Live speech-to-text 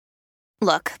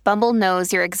Look, Bumble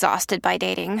knows you're exhausted by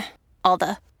dating. All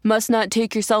the must not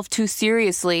take yourself too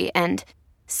seriously and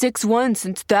 6'1"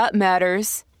 since that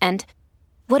matters. And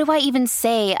what do I even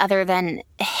say other than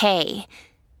hey?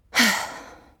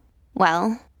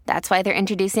 Well, that's why they're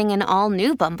introducing an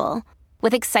all-new Bumble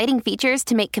with exciting features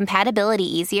to make compatibility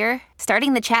easier,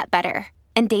 starting the chat better,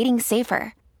 and dating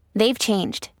safer. They've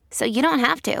changed, so you don't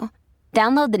have to.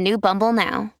 Download the new Bumble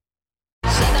now.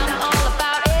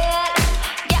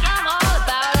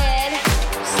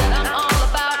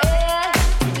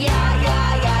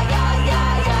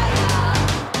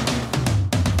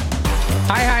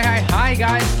 Hi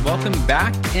guys, welcome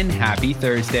back and happy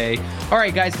Thursday. All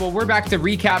right guys, well we're back to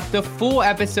recap the full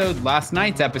episode, last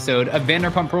night's episode of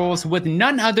Vanderpump Rules with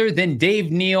none other than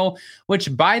Dave Neal,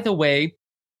 which by the way,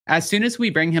 as soon as we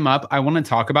bring him up, I want to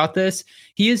talk about this.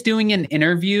 He is doing an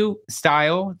interview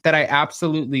style that I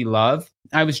absolutely love.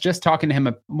 I was just talking to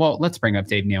him. Well, let's bring up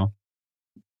Dave Neal.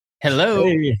 Hello.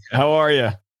 Hey, how are you?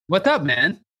 What's up,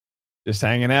 man? Just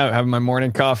hanging out, having my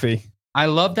morning coffee. I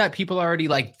love that people are already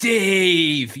like,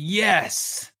 Dave,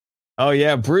 yes. Oh,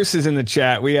 yeah. Bruce is in the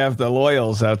chat. We have the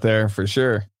loyals out there for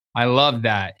sure. I love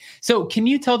that. So can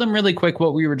you tell them really quick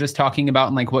what we were just talking about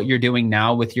and like what you're doing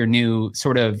now with your new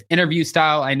sort of interview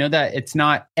style? I know that it's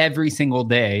not every single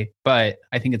day, but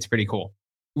I think it's pretty cool.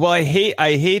 Well, I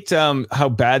hate how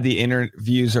bad the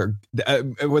interviews are.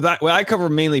 I cover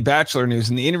mainly Bachelor news,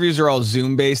 and the interviews are all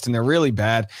Zoom based, and they're really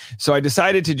bad. So I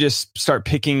decided to just start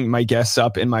picking my guests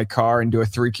up in my car and do a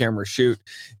 3-camera shoot.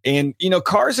 And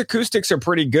cars acoustics are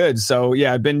pretty good. So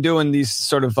yeah, I've been doing these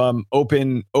sort of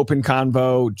open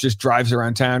convo, just drives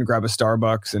around town, grab a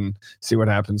Starbucks, and see what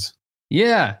happens.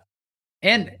 Yeah.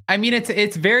 And I mean,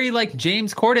 it's very like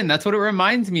James Corden. That's what it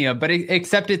reminds me of. But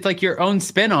except it's like your own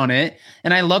spin on it.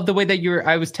 And I love the way that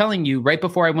I was telling you right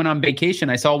before I went on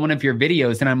vacation, I saw one of your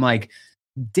videos and I'm like,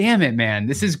 damn it, man,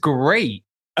 this is great.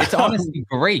 It's honestly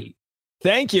great.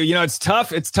 Thank you. It's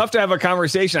tough. It's tough to have a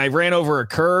conversation. I ran over a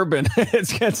curb and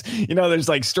there's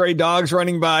like stray dogs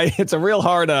running by. It's a real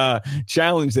hard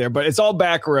challenge there, but it's all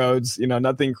back roads,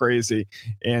 nothing crazy.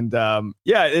 And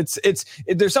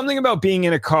there's something about being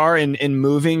in a car and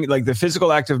moving, like the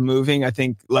physical act of moving, I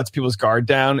think lets people's guard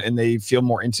down and they feel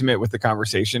more intimate with the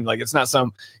conversation. Like it's not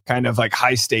some kind of like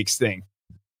high stakes thing.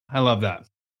 I love that.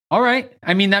 All right.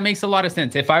 I mean, that makes a lot of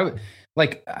sense.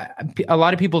 Like a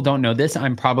lot of people don't know this.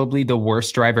 I'm probably the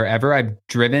worst driver ever. I've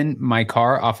driven my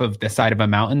car off of the side of a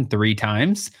mountain 3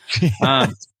 times.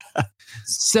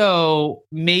 So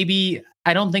maybe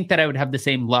I don't think that I would have the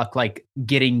same luck, like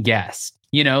getting guests,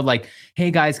 like,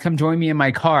 hey guys, come join me in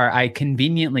my car. I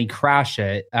conveniently crash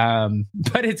it.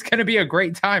 But it's going to be a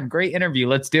great time. Great interview.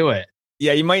 Let's do it.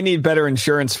 Yeah. You might need better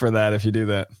insurance for that if you do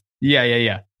that.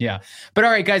 Yeah. But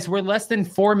all right, guys, we're less than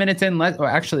 4 minutes in.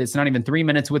 Actually, it's not even 3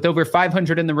 minutes with over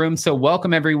 500 in the room. So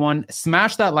welcome, everyone.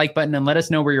 Smash that like button and let us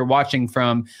know where you're watching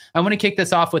from. I want to kick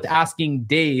this off with asking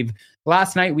Dave.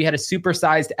 Last night, we had a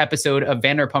supersized episode of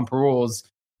Vanderpump Rules.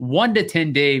 1 to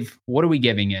 10, Dave, what are we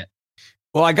giving it?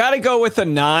 Well, I got to go with a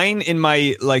 9 in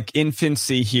my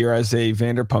infancy here as a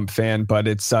Vanderpump fan, but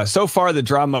it's so far the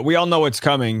drama, we all know what's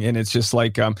coming. And it's just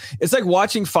like, it's like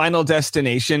watching Final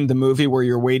Destination, the movie where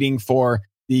you're waiting for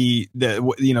the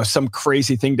some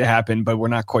crazy thing to happen, but we're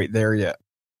not quite there yet.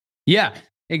 Yeah,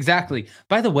 exactly.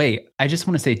 By the way, I just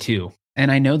want to say too, and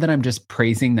I know that I'm just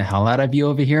praising the hell out of you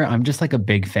over here. I'm just like a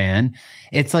big fan.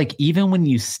 It's like, even when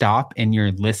you stop and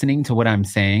you're listening to what I'm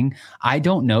saying, I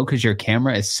don't know, because your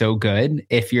camera is so good,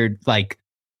 if you're like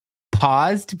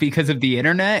paused because of the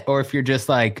internet or if you're just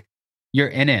like, you're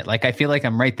in it. Like, I feel like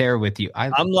I'm right there with you.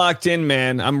 I'm locked in,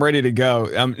 man. I'm ready to go.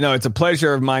 No, it's a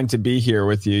pleasure of mine to be here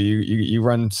with you. You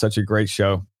run such a great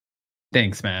show.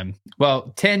 Thanks, man.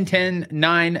 Well, 10, 10,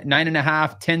 9,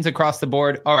 9.5, 10s across the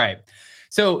board. All right.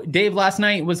 So Dave, last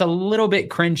night was a little bit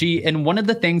cringy. And one of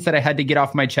the things that I had to get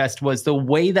off my chest was the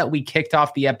way that we kicked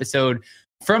off the episode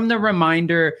from the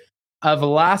reminder of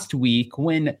last week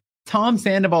when Tom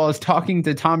Sandoval is talking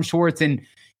to Tom Schwartz. And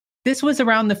this was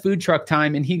around the food truck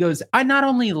time. And he goes, I not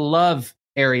only love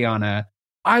Ariana,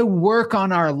 I work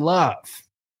on our love.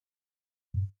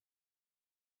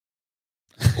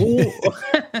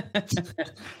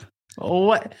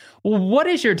 What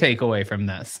is your takeaway from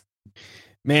this?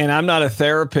 Man, I'm not a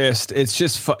therapist. It's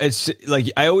just, it's like,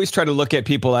 I always try to look at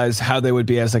people as how they would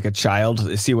be as like a child,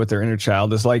 to see what their inner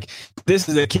child is like. This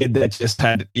is a kid that just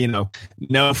had,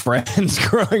 no friends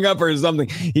growing up or something.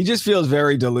 He just feels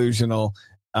very delusional.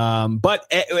 But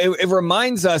it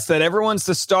reminds us that everyone's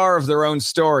the star of their own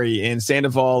story, and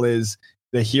Sandoval is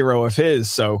the hero of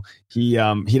his. So he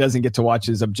doesn't get to watch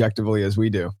as objectively as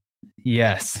we do.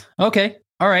 Yes. Okay.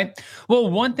 All right. Well,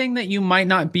 one thing that you might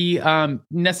not be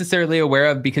necessarily aware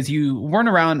of because you weren't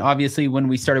around, obviously, when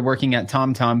we started working at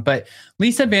Tom Tom, but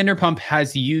Lisa Vanderpump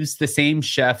has used the same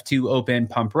chef to open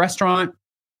Pump Restaurant,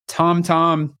 Tom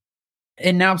Tom,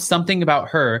 and now something about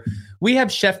her. We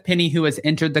have Chef Penny who has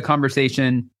entered the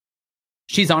conversation.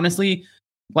 She's honestly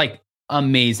like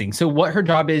amazing. So what her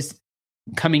job is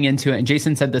coming into it, and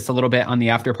Jason said this a little bit on the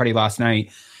after party last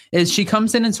night, is she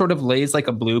comes in and sort of lays like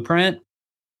a blueprint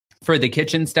for the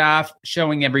kitchen staff,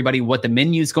 showing everybody what the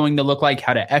menu is going to look like,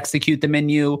 how to execute the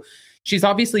menu. She's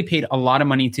obviously paid a lot of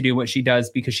money to do what she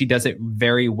does because she does it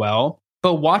very well.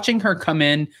 But watching her come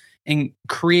in and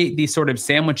create these sort of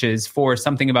sandwiches for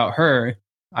something about her,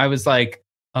 I was like,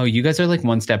 oh, you guys are like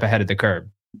one step ahead of the curve.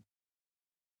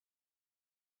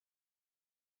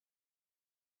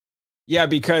 Yeah,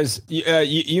 because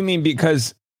you mean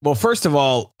because, well, first of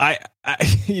all, I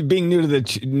being new to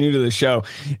the show,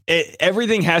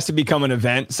 everything has to become an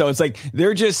event. So it's like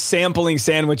they're just sampling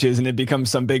sandwiches and it becomes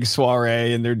some big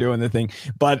soiree and they're doing the thing.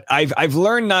 But I've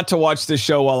learned not to watch the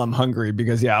show while I'm hungry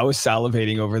because I was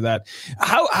salivating over that.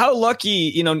 How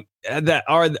lucky, that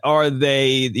are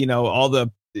they, all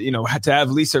the, to have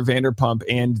Lisa Vanderpump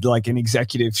and like an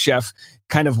executive chef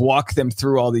kind of walk them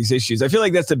through all these issues. I feel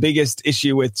like that's the biggest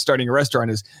issue with starting a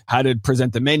restaurant is how to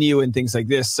present the menu and things like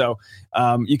this. So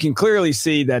you can clearly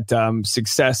see that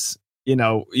success,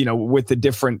 with the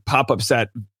different pop-ups that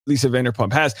Lisa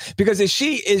Vanderpump has, because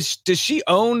does she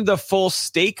own the full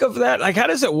stake of that? Like, how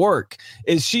does it work?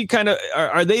 Is she kind of,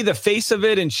 are they the face of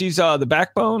it and she's the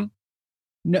backbone?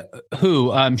 No,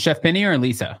 who, Chef Penny or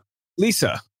Lisa?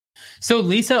 Lisa. So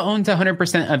Lisa owns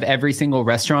 100% of every single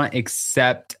restaurant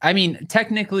except,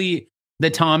 technically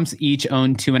the Toms each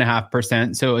own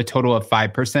 2.5%. So a total of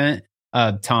 5%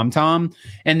 of Tom Tom.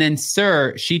 And then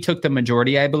Sir, she took the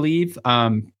majority, I believe,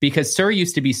 because Sir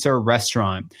used to be Sir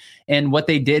Restaurant. And what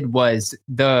they did was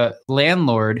the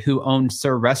landlord who owned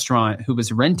Sir Restaurant, who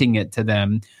was renting it to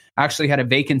them, actually had a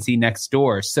vacancy next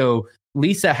door. So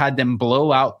Lisa had them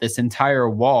blow out this entire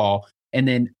wall and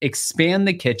then expand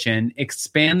the kitchen,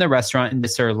 expand the restaurant into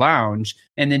Sir Lounge.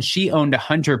 And then she owned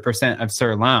 100% of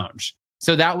Sir Lounge.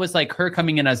 So that was like her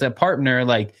coming in as a partner,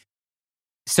 like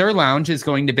Sir Lounge is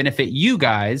going to benefit you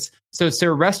guys. So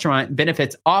Sir Restaurant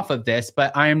benefits off of this,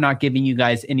 but I am not giving you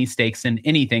guys any stakes in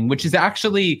anything, which is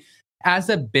actually, as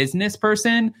a business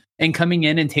person and coming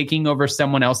in and taking over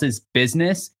someone else's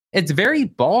business, it's very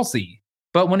ballsy.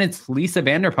 But when it's Lisa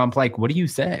Vanderpump, like, what do you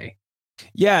say?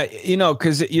 Yeah,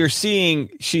 because you're seeing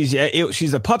she's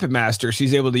a puppet master.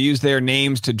 She's able to use their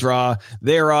names to draw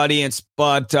their audience,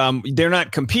 but they're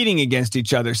not competing against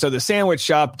each other. So the sandwich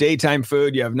shop, daytime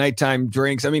food, you have nighttime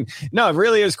drinks. No, it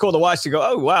really is cool to watch. To go,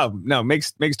 oh wow, no,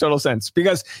 makes total sense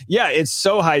because it's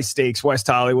so high stakes, West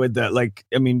Hollywood. That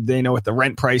they know what the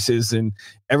rent prices and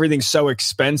everything's so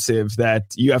expensive that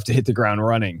you have to hit the ground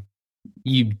running.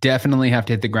 You definitely have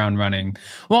to hit the ground running.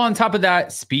 Well, on top of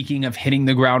that, speaking of hitting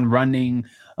the ground running,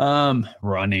 I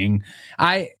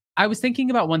was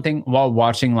thinking about one thing while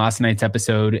watching last night's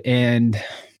episode, and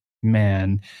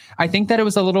man, I think that it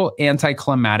was a little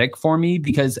anticlimactic for me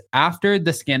because after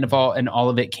the scandal and all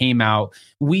of it came out,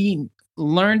 we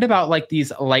learned about like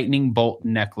these lightning bolt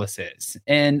necklaces.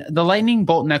 And the lightning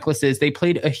bolt necklaces, they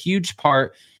played a huge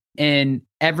part in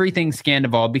everything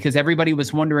scandal because everybody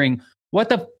was wondering what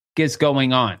the is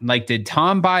going on. Like, did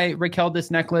Tom buy Raquel this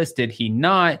necklace? Did he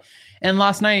not? And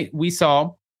last night we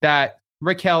saw that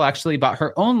Raquel actually bought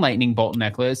her own lightning bolt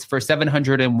necklace for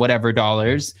 $700 and whatever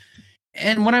dollars.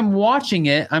 And when I'm watching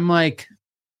it, I'm like,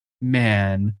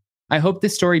 man, I hope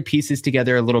this story pieces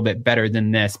together a little bit better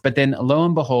than this. But then lo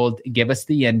and behold, give us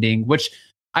the ending, which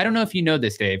I don't know if you know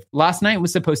this, Dave. Last night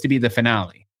was supposed to be the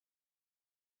finale.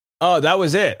 Oh, that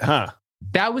was it, huh?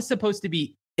 That was supposed to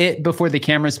be it before the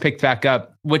cameras picked back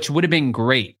up, which would have been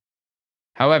great.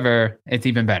 However, it's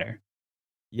even better.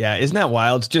 Yeah, isn't that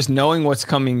wild? Just knowing what's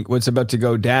coming, what's about to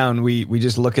go down, we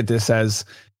just look at this as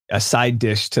a side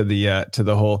dish to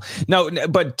the whole. No,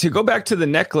 but to go back to the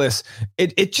necklace,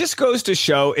 it just goes to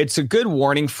show it's a good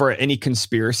warning for any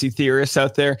conspiracy theorists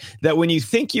out there that when you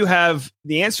think you have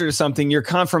the answer to something, your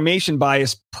confirmation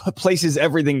bias places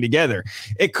everything together.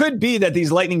 It could be that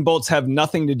these lightning bolts have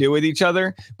nothing to do with each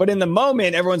other, but in the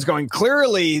moment, everyone's going,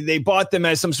 clearly they bought them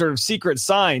as some sort of secret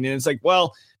sign. And it's like,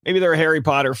 well, maybe they're a Harry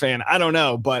Potter fan. I don't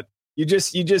know, but you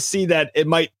just see that it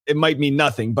might mean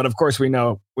nothing. But of course, we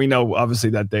know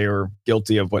obviously that they are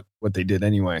guilty of what they did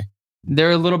anyway. They're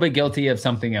a little bit guilty of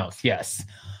something else. Yes,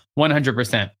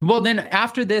 100%. Well, then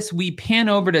after this, we pan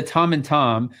over to Tom and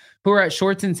Tom, who are at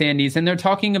Shorts and Sandy's, and they're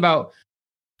talking about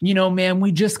man,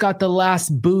 we just got the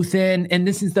last booth in and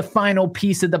this is the final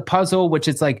piece of the puzzle, which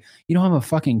is like, you don't have a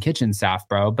fucking kitchen staff,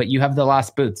 bro, but you have the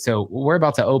last booth. So we're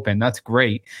about to open. That's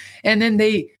great. And then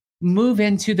they move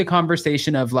into the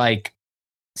conversation of like,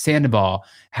 Sandoval,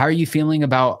 how are you feeling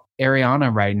about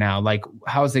Ariana right now? Like,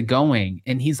 how's it going?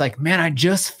 And he's like, man, I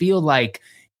just feel like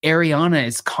Ariana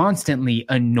is constantly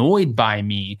annoyed by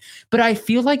me. But I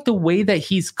feel like the way that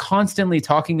he's constantly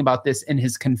talking about this in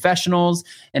his confessionals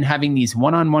and having these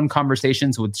one-on-one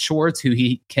conversations with Schwartz, who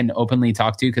he can openly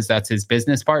talk to because that's his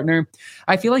business partner,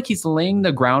 I feel like he's laying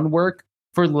the groundwork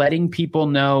for letting people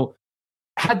know,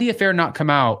 had the affair not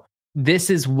come out, this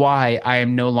is why I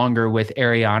am no longer with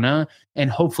Ariana. And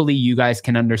hopefully you guys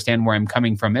can understand where I'm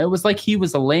coming from. It was like he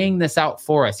was laying this out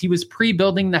for us. He was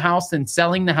pre-building the house and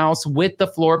selling the house with the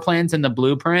floor plans and the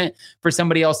blueprint for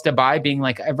somebody else to buy, being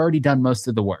like, I've already done most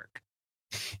of the work.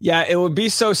 Yeah, it would be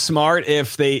so smart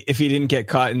if he didn't get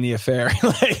caught in the affair.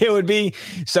 Like, it would be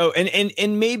so,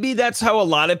 and maybe that's how a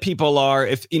lot of people are.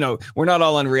 If we're not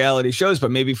all on reality shows,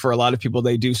 but maybe for a lot of people,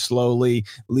 they do slowly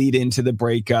lead into the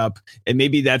breakup, and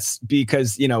maybe that's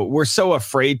because we're so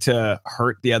afraid to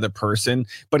hurt the other person.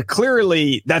 But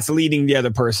clearly, that's leading the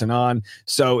other person on.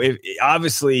 So if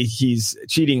obviously he's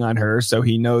cheating on her, so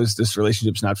he knows this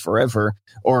relationship's not forever,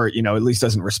 or at least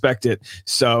doesn't respect it.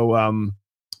 So.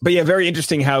 But yeah, very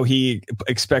interesting how he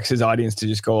expects his audience to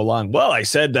just go along. Well, I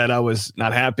said that I was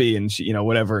not happy and she,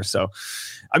 whatever. So,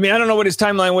 I mean, I don't know what his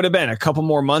timeline would have been. A couple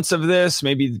more months of this,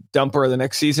 maybe dumper the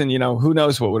next season, who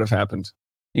knows what would have happened.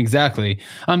 Exactly.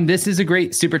 This is a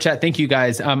great super chat. Thank you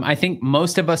guys. I think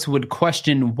most of us would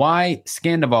question why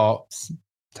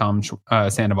Tom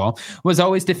Sandoval was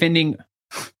always defending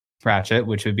Pratchett,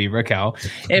 which would be Raquel,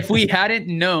 if we hadn't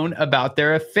known about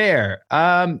their affair.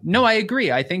 No, I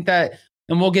agree. I think that,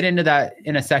 and we'll get into that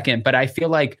in a second, but I feel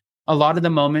like a lot of the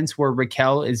moments where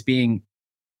Raquel is being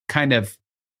kind of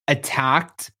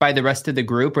attacked by the rest of the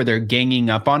group or they're ganging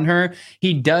up on her,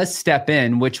 he does step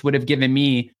in, which would have given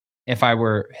me, if I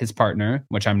were his partner,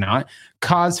 which I'm not,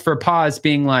 cause for pause,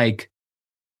 being like,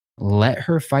 let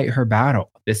her fight her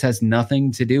battle. This has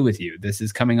nothing to do with you. This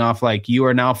is coming off like you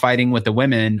are now fighting with the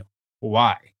women.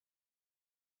 Why?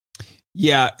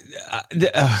 Yeah,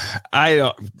 I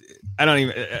don't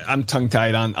even, I'm tongue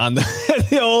tied on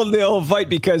the old fight,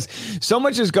 because so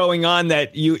much is going on that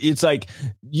it's like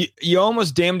you're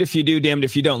almost damned if you do, damned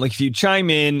if you don't. Like, if you chime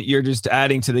in, you're just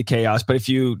adding to the chaos. But if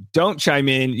you don't chime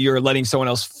in, you're letting someone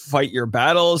else fight your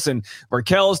battles. And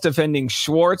Raquel's defending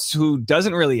Schwartz, who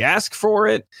doesn't really ask for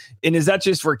it. And is that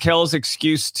just Raquel's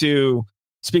excuse to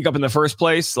speak up in the first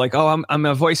place? Like, oh, I'm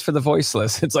a voice for the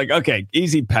voiceless. It's like, okay,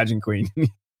 easy, pageant queen.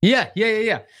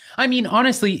 Yeah. I mean,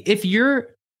 honestly, is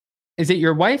it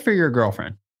your wife or your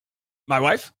girlfriend? My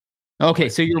wife. Okay,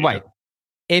 so your wife.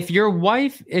 If your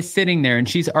wife is sitting there and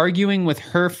she's arguing with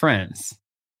her friends,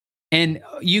 and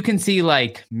you can see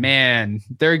like, man,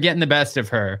 they're getting the best of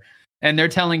her, and they're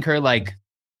telling her like,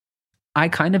 I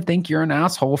kind of think you're an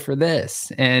asshole for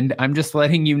this, and I'm just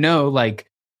letting you know, like,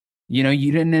 you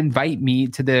didn't invite me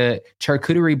to the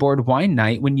charcuterie board wine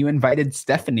night when you invited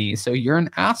Stephanie, so you're an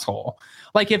asshole.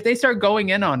 Like, if they start going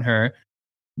in on her,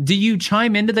 do you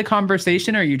chime into the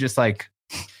conversation, or are you just like,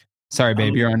 sorry,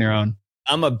 babe, you're on your own?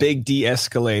 I'm a big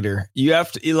de-escalator. You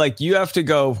have to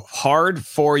go hard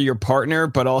for your partner,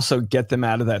 but also get them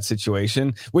out of that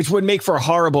situation, which would make for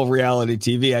horrible reality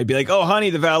TV. I'd be like, oh, honey,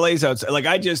 the valet's outside. Like,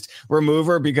 I just remove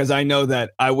her because I know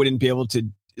that I wouldn't be able to,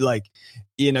 like,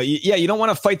 you don't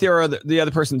want to fight the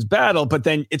other person's battle, but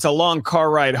then it's a long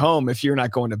car ride home if you're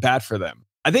not going to bat for them.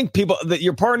 I think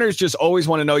your partners just always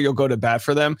want to know you'll go to bat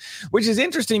for them, which is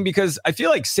interesting because I feel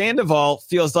like Sandoval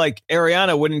feels like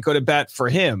Ariana wouldn't go to bat for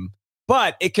him,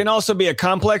 but it can also be a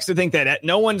complex to think that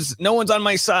no one's on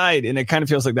my side. And it kind of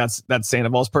feels like that's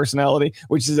Sandoval's personality,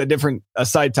 which is a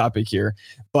side topic here.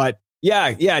 But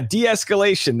yeah,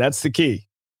 de-escalation. That's the key.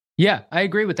 Yeah, I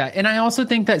agree with that. And I also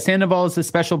think that Sandoval is a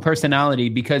special personality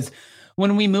because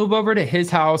when we move over to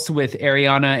his house with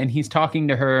Ariana and he's talking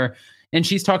to her, and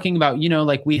she's talking about,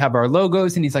 like, we have our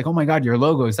logos, and he's like, oh my God, your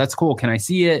logos, that's cool. Can I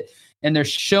see it? And they're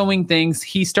showing things.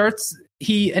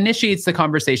 He initiates the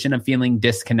conversation of feeling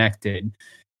disconnected.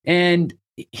 And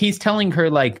he's telling her,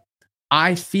 like,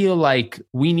 I feel like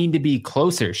we need to be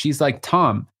closer. She's like,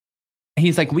 Tom,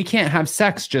 he's like, we can't have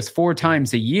sex just 4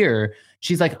 times a year.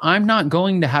 She's like, I'm not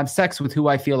going to have sex with who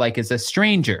I feel like is a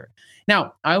stranger.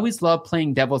 Now, I always love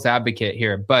playing devil's advocate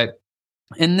here, but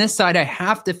in this side, I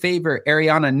have to favor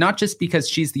Ariana, not just because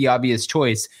she's the obvious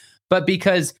choice, but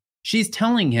because she's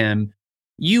telling him,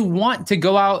 you want to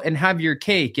go out and have your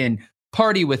cake and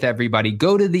party with everybody,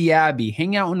 go to the Abbey,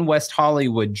 hang out in West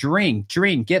Hollywood, drink,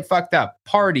 get fucked up,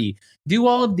 party, do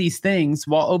all of these things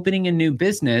while opening a new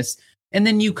business. And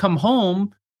then you come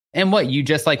home and what, you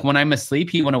just like, when I'm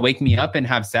asleep, you want to wake me up and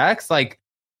have sex? Like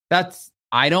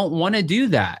I don't want to do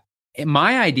that.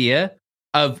 My idea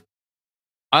of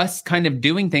us kind of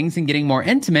doing things and getting more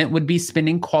intimate would be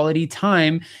spending quality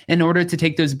time in order to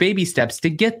take those baby steps to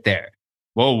get there.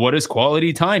 Well, what does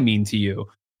quality time mean to you?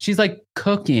 She's like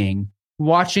cooking,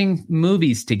 watching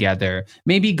movies together,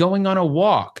 maybe going on a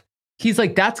walk. He's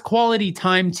like, that's quality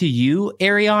time to you,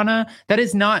 Ariana. That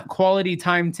is not quality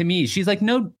time to me. She's like,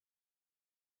 no,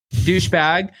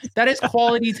 douchebag. That is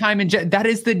quality time. That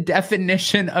is the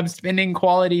definition of spending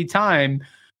quality time.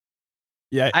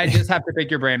 Yeah. I just have to pick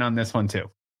your brain on this one too.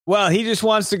 Well, he just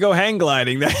wants to go hang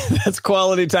gliding. That's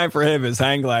quality time for him, is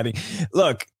hang gliding.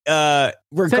 Look,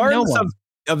 regardless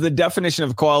of the definition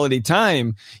of quality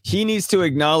time, he needs to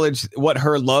acknowledge what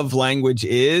her love language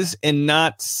is and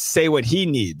not say what he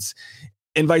needs.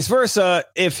 And vice versa,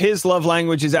 if his love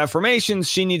language is affirmations,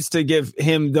 she needs to give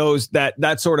him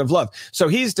that sort of love. So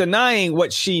he's denying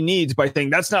what she needs by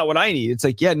saying, that's not what I need. It's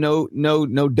like, yeah, no,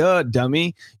 duh,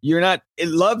 dummy.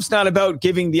 Love's not about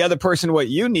giving the other person what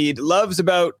you need. Love's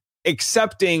about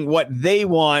accepting what they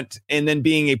want and then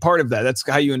being a part of that. That's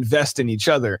how you invest in each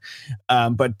other.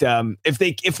 But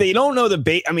if they don't know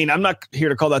I'm not here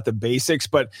to call that the basics,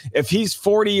 but if he's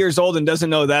 40 years old and doesn't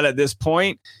know that at this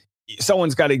point,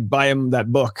 someone's got to buy him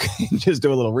that book and just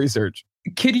do a little research.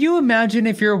 Could you imagine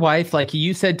if your wife, like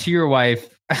you said to your wife,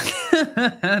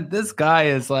 this guy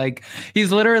is like,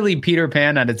 he's literally Peter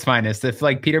Pan at its finest. If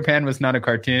like Peter Pan was not a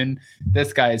cartoon,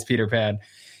 this guy is Peter Pan.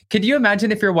 Could you imagine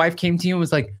if your wife came to you and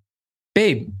was like,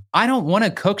 babe, I don't want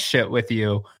to cook shit with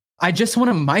you. I just want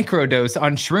to microdose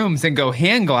on shrooms and go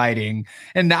hang gliding.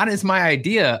 And that is my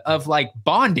idea of like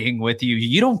bonding with you.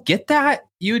 You don't get that?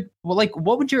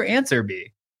 What would your answer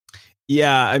be?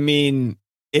 Yeah, I mean,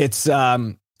 it's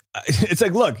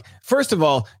like, look, first of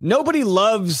all, nobody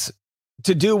loves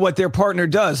to do what their partner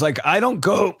does. Like, I don't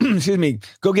go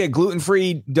get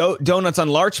gluten-free donuts on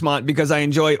Larchmont because I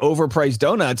enjoy overpriced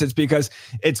donuts. It's because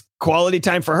it's quality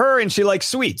time for her and she likes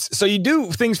sweets. So you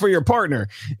do things for your partner.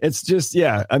 It's just,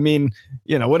 yeah, I mean,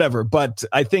 whatever. But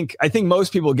I think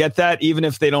most people get that, even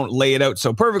if they don't lay it out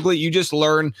so perfectly. You just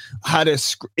learn how to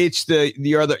itch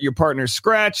your partner's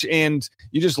scratch, and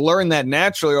you just learn that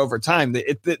naturally over time.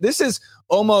 This is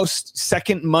almost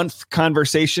second month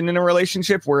conversation in a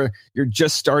relationship where you're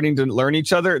just starting to learn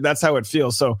each other. That's how it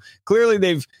feels. So clearly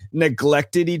they've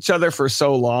neglected each other for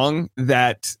so long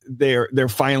that they're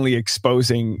finally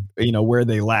exposing, where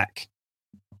they lack.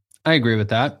 I agree with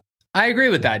that,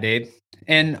 Dave.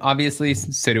 And obviously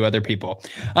so do other people.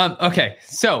 Okay.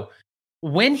 So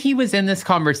when he was in this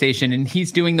conversation and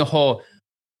he's doing the whole,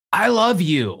 I love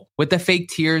you with the fake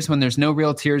tears when there's no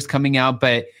real tears coming out,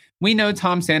 but we know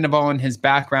Tom Sandoval and his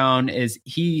background is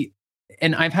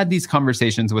and I've had these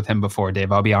conversations with him before,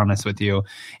 Dave, I'll be honest with you.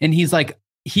 And he's like,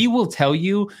 he will tell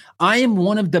you, I am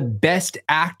one of the best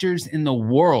actors in the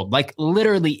world, like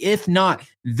literally, if not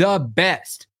the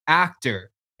best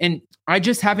actor. And I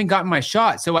just haven't gotten my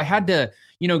shot. So I had to,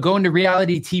 go into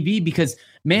reality TV because,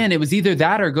 man, it was either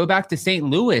that or go back to St.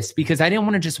 Louis because I didn't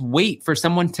want to just wait for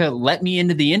someone to let me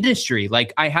into the industry.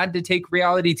 Like I had to take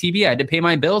reality TV. I had to pay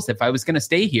my bills if I was going to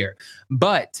stay here.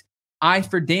 But I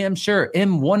for damn sure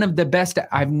am one of the best.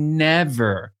 I've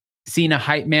never seen a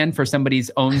hype man for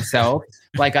somebody's own self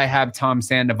like I have Tom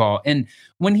Sandoval. And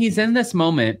when he's in this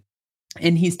moment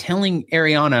and he's telling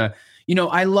Ariana,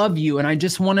 I love you and I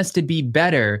just want us to be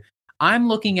better, I'm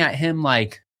looking at him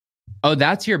like, oh,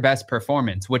 that's your best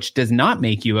performance, which does not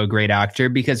make you a great actor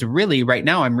because really right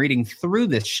now I'm reading through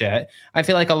this shit. I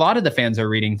feel like a lot of the fans are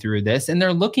reading through this and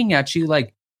they're looking at you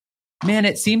like, man,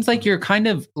 it seems like you're kind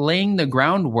of laying the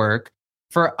groundwork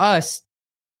for us.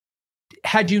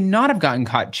 Had you not have gotten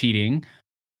caught cheating,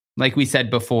 like we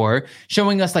said before,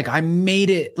 showing us like I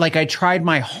made it, like I tried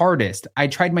my hardest. I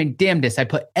tried my damnedest. I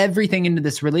put everything into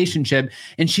this relationship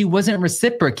and she wasn't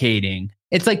reciprocating.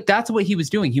 It's like, that's what he was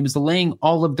doing. He was laying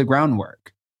all of the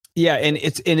groundwork. Yeah. And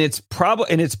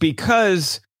it's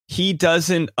because he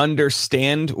doesn't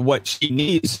understand what she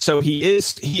needs. So he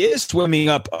is swimming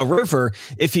up a river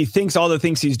if he thinks all the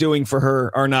things he's doing for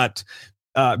her are not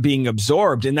being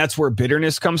absorbed. And that's where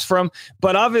bitterness comes from.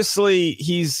 But obviously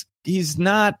he's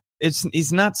not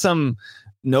some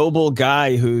noble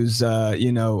guy who's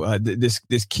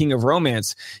this king of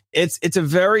romance. It's a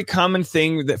very common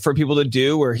thing that for people to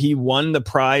do where he won the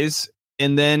prize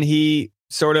and then he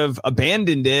sort of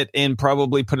abandoned it and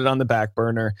probably put it on the back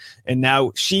burner. And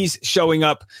now she's showing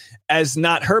up as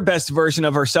not her best version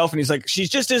of herself. And he's like, she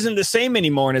just isn't the same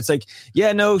anymore. And it's like,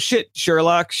 yeah, no shit,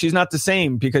 Sherlock. She's not the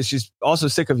same because she's also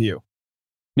sick of you.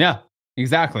 Yeah,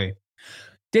 exactly.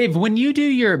 Dave, when you do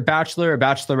your Bachelor or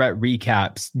Bachelorette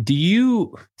recaps, do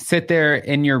you sit there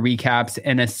in your recaps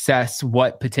and assess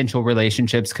what potential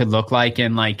relationships could look like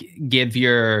and like give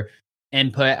your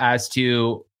input as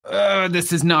to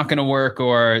this is not going to work,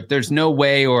 or there's no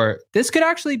way, or this could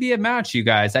actually be a match, you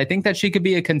guys? I think that she could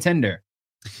be a contender.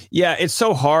 Yeah, it's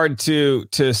so hard to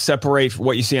separate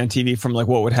what you see on TV from like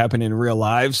what would happen in real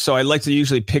life. So I like to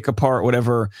usually pick apart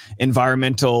whatever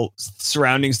environmental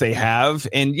surroundings they have,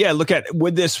 and look at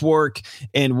would this work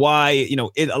and why.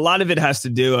 A lot of it has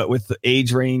to do with the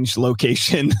age range,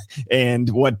 location, and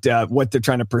what they're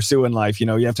trying to pursue in life. You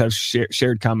have to have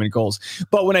shared common goals.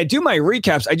 But when I do my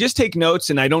recaps, I just take notes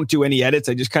and I don't do any edits.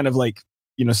 I just kind of like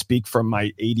speak from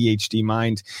my ADHD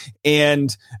mind.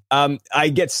 And I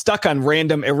get stuck on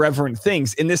random irreverent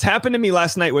things. And this happened to me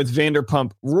last night with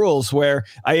Vanderpump Rules, where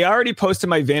I already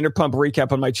posted my Vanderpump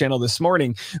recap on my channel this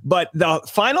morning. But the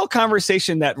final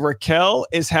conversation that Raquel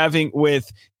is having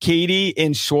with Katie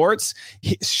and Schwartz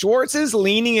is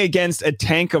leaning against a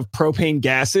tank of propane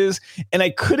gases. And I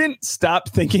couldn't stop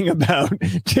thinking about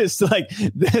just like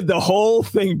the whole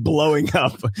thing blowing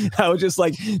up. I was just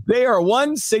like, they are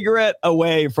one cigarette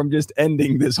away from just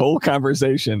ending this whole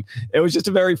conversation. It was just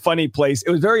a very funny place. It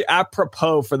was very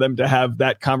apropos for them to have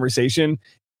that conversation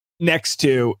next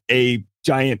to a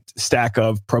giant stack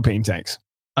of propane tanks.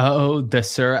 Oh, the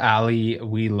Sir Ali,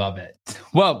 we love it.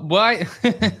 Well, why?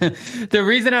 The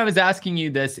reason I was asking you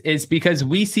this is because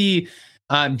we see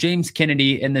James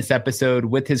Kennedy in this episode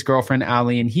with his girlfriend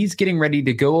Ali, and he's getting ready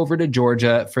to go over to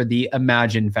Georgia for the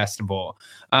Imagine Festival.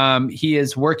 He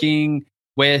is working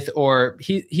with, or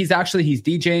he's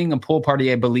DJing a pool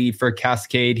party, I believe, for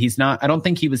Cascade. I don't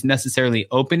think he was necessarily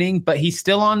opening, but he's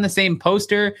still on the same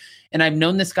poster. And I've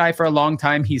known this guy for a long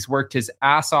time. He's worked his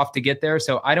ass off to get there.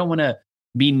 So I don't want to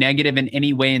be negative in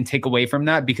any way and take away from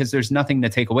that, because there's nothing to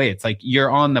take away. It's like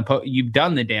you're on you've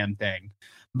done the damn thing.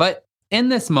 But in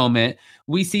this moment,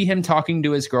 we see him talking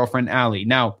to his girlfriend, Allie.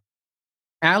 Now,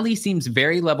 Allie seems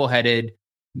very level-headed.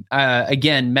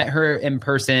 Again, met her in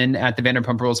person at the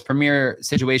Vanderpump Rules premiere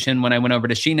situation when I went over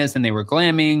to Sheena's and they were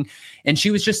glamming. And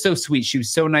she was just so sweet. She was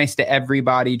so nice to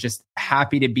everybody, just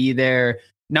happy to be there,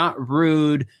 not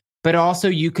rude, but also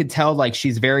you could tell like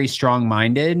she's very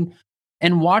strong-minded.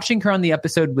 And watching her on the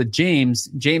episode with James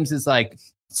is like,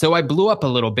 so I blew up a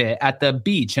little bit at the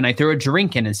beach and I threw a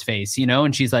drink in his face,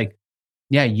 and she's like,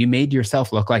 yeah, you made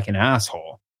yourself look like an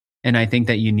asshole. And I think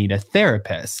that you need a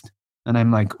therapist. And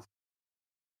I'm like,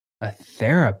 a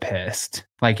therapist?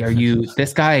 Like, are you,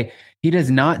 this guy, he does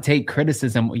not take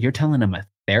criticism. You're telling him a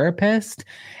therapist?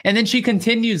 And then she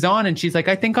continues on and she's like,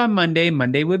 I think on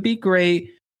Monday would be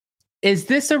great. Is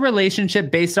this a relationship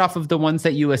based off of the ones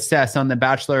that you assess on The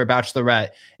Bachelor or Bachelorette?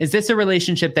 Is this a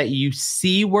relationship that you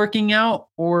see working out,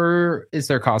 or is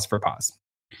there cause for pause?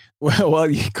 Well,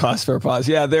 cause for pause.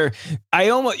 Yeah,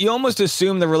 you almost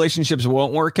assume the relationships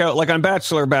won't work out. Like on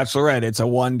Bachelor, Bachelorette, it's a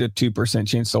 1% to 2%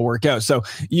 chance they'll work out. So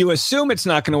you assume it's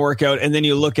not going to work out, and then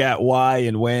you look at why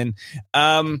and when.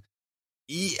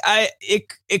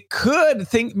 It could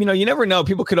think. You never know.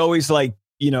 People could always like.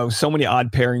 So many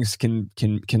odd pairings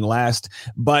can last,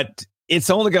 but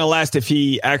it's only going to last if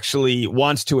he actually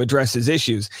wants to address his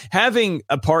issues. Having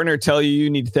a partner tell you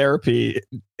need therapy,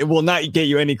 it will not get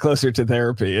you any closer to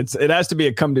therapy. It has to be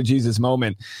a come to Jesus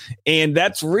moment. And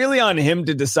that's really on him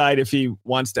to decide if he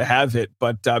wants to have it.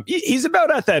 But he's about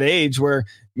at that age where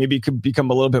maybe he could become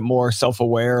a little bit more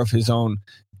self-aware of his own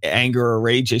anger or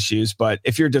rage issues. But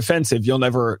if you're defensive, you'll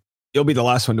be the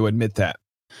last one to admit that.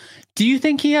 Do you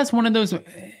think he has one of those,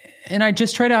 and I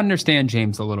just try to understand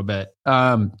James a little bit.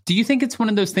 Do you think it's one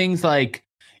of those things like,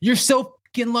 you're so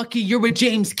fucking lucky you're with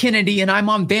James Kennedy and I'm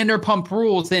on Vanderpump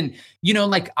Rules, and,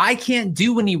 like I can't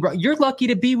do you're lucky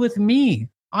to be with me.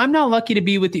 I'm not lucky to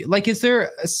be with you. Like, is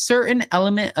there a certain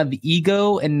element of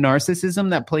ego and narcissism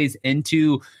that plays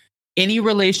into any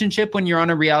relationship when you're on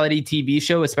a reality TV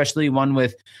show, especially one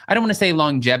with, I don't want to say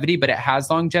longevity, but it has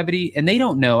longevity, and they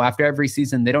don't know after every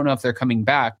season, they don't know if they're coming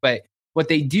back. But what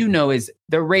they do know is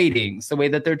the ratings, the way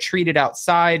that they're treated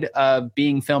outside of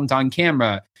being filmed on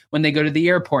camera, when they go to the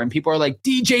airport and people are like,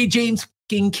 DJ James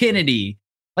fucking Kennedy.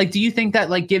 Like, do you think that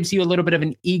like gives you a little bit of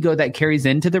an ego that carries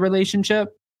into the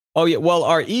relationship? Oh, yeah. Well,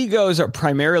 our egos are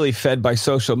primarily fed by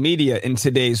social media in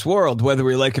today's world, whether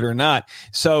we like it or not.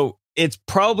 So it's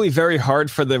probably very hard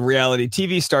for the reality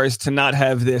TV stars to not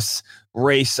have this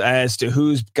race as to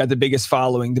who's got the biggest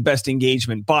following, the best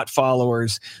engagement, bot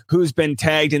followers, who's been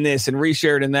tagged in this and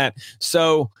reshared in that.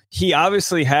 So he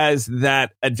obviously has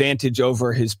that advantage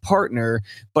over his partner,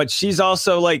 but she's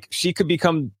also like, she could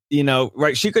become,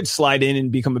 right. She could slide in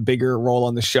and become a bigger role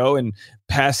on the show and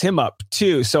pass him up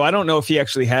too. So I don't know if he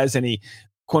actually has any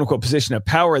quote unquote position of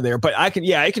power there, but I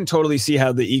can totally see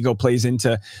how the ego plays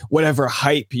into whatever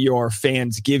hype your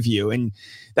fans give you. And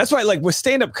that's why, like with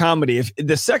stand-up comedy, if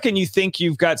the second you think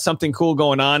you've got something cool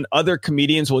going on, other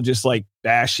comedians will just like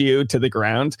bash you to the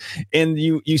ground, and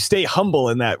you stay humble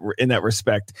in that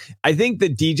respect. I think the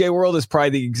DJ world is probably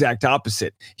the exact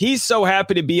opposite. He's so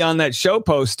happy to be on that show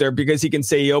poster because he can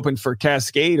say he opened for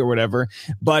Cascade or whatever,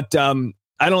 but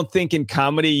I don't think in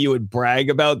comedy you would brag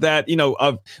about that.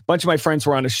 A bunch of my friends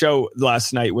were on a show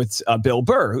last night with Bill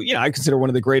Burr, who, I consider one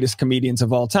of the greatest comedians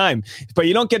of all time. But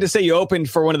you don't get to say you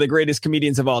opened for one of the greatest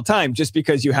comedians of all time just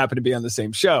because you happen to be on the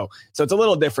same show. So it's a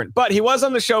little different. But he was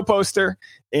on the show poster,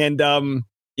 and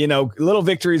little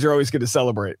victories are always good to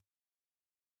celebrate.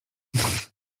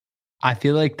 I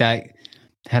feel like that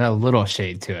had a little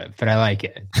shade to it, but I like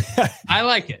it. I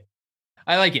like it.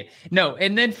 No,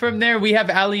 and then from there, we have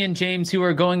Allie and James, who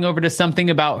are going over to something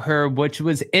about her, which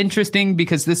was interesting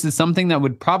because this is something that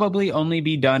would probably only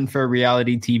be done for a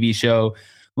reality TV show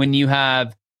when you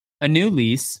have a new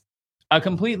lease, a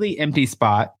completely empty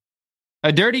spot,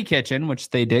 a dirty kitchen, which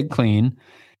they did clean,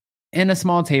 and a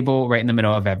small table right in the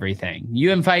middle of everything.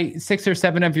 You invite 6 or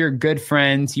 7 of your good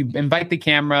friends, you invite the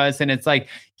cameras, and it's like,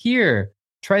 here,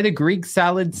 try the Greek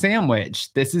salad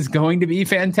sandwich. This is going to be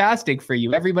fantastic for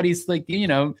you. Everybody's like,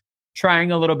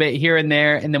 trying a little bit here and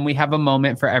there. And then we have a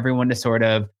moment for everyone to sort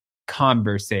of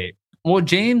conversate. Well,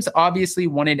 James obviously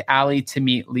wanted Allie to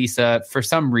meet Lisa for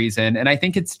some reason. And I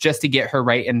think it's just to get her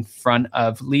right in front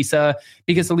of Lisa,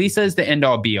 because Lisa is the end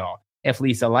all be all. If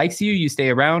Lisa likes you, you stay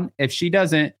around. If she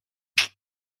doesn't,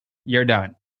 you're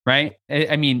done. Right?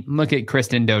 I mean, look at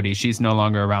Kristen Doty. She's no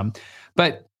longer around.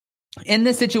 But in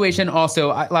this situation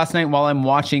also, last night while I'm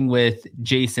watching with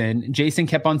Jason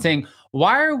kept on saying,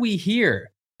 why are we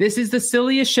here? This is the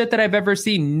silliest shit that I've ever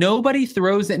seen. Nobody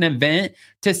throws an event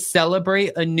to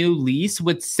celebrate a new lease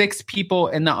with 6 people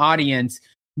in the audience.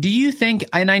 Do you think,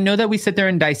 and I know that we sit there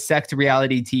and dissect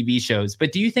reality TV shows,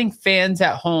 but do you think fans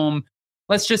at home,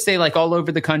 let's just say like all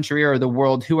over the country or the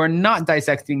world, who are not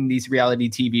dissecting these reality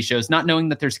TV shows, not knowing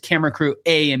that there's camera crew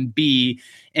A and B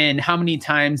and how many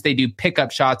times they do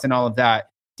pickup shots and all of that,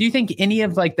 do you think any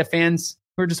of like the fans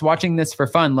who are just watching this for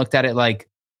fun looked at it like,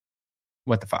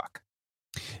 what the fuck?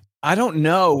 I don't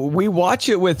know. We watch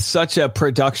it with such a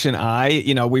production eye.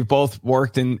 We've both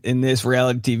worked in this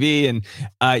reality TV,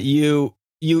 and you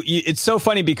it's so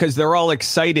funny because they're all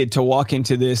excited to walk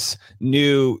into this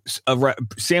new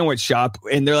sandwich shop,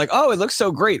 and they're like, oh, it looks so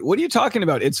great. What are you talking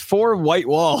about? It's 4 white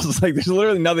walls. Like there's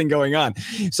literally nothing going on.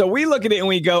 So we look at it and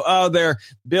we go, oh, they're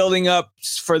building up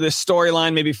for this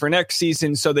storyline, maybe for next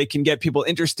season, so they can get people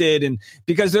interested. And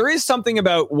because there is something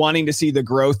about wanting to see the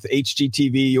growth,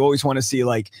 HGTV, you always want to see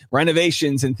like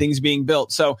renovations and things being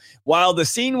built. So while the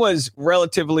scene was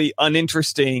relatively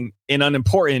uninteresting and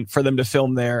unimportant for them to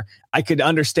film there, I could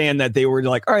understand that they were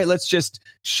like, all right, let's just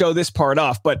show this part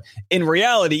off. But in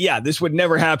reality, yeah, this would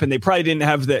never happen. They probably didn't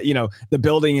have the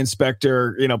building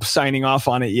inspector, signing off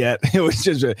on it yet. It was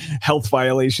just health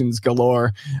violations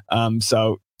galore.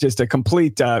 So just a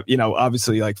complete,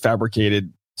 obviously like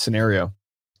fabricated scenario.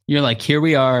 You're like, here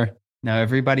we are. Now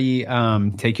everybody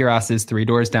take your asses 3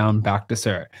 doors down, back to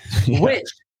Sir. Yeah. Which,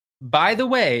 by the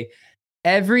way,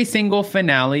 every single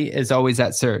finale is always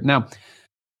at Sir. Now,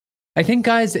 I think,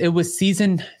 guys, it was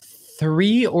season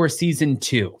 3 or season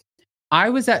 2. I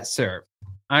was at Sir.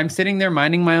 I'm sitting there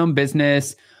minding my own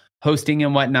business, hosting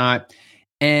and whatnot.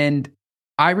 And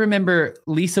I remember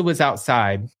Lisa was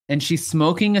outside and she's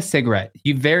smoking a cigarette.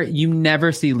 You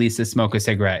never see Lisa smoke a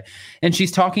cigarette. And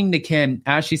she's talking to Kim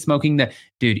as she's smoking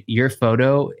dude, your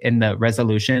photo and the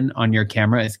resolution on your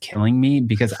camera is killing me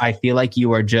because I feel like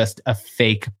you are just a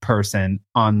fake person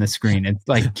on the screen. It's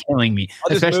like killing me.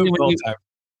 Especially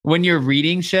when you're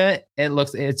reading shit,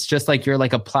 it's just like you're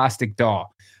like a plastic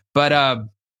doll. But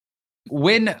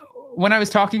when I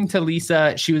was talking to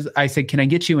Lisa, I said, can I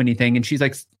get you anything? And she's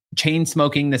like chain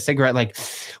smoking the cigarette. Like,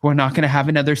 we're not going to have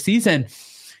another season.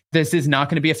 This is not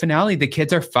going to be a finale. The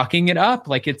kids are fucking it up.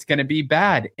 Like, it's going to be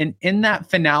bad. And in that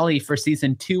finale for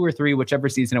season 2 or 3, whichever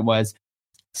season it was,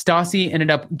 Stassi ended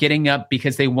up getting up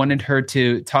because they wanted her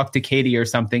to talk to Katie or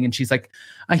something. And she's like,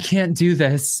 I can't do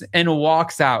this, and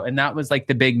walks out. And that was like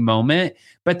the big moment.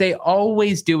 But they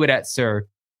always do it at Sir.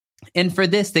 And for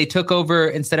this, they took over,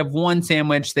 instead of one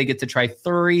sandwich, they get to try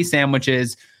 3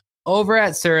 sandwiches over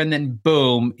at Sir. And then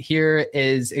boom, here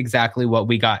is exactly what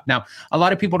we got. Now, a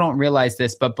lot of people don't realize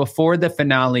this, but before the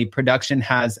finale, production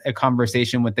has a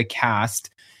conversation with the cast,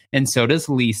 and so does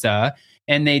Lisa.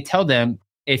 And they tell them,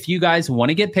 if you guys want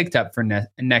to get picked up for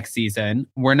next season,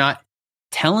 we're not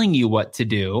telling you what to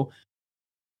do.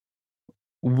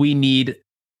 We need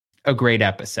a great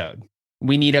episode.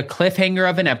 We need a cliffhanger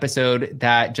of an episode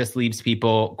that just leaves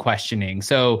people questioning.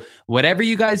 So whatever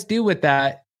you guys do with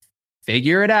that,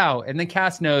 figure it out. And the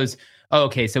cast knows, oh,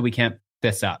 okay, so we can't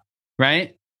this up,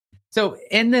 right? So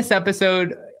in this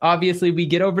episode, obviously we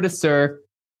get over to Sir,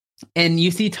 and you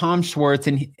see Tom Schwartz,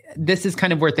 and this is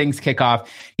kind of where things kick off.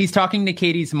 He's talking to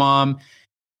Katie's mom.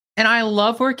 And I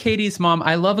love where Katie's mom,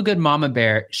 I love a good mama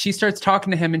bear. She starts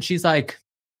talking to him and she's like,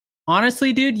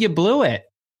 honestly, dude, you blew it.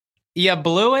 You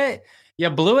blew it. You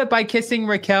blew it by kissing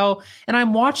Raquel. And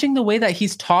I'm watching the way that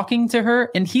he's talking to her,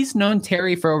 and he's known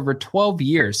Terry for over 12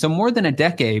 years, so more than a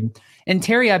decade. And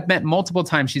Terry, I've met multiple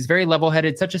times. She's very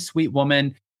level-headed, such a sweet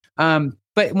woman.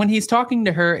 But when he's talking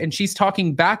to her and she's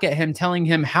talking back at him, telling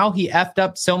him how he effed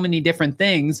up so many different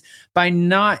things by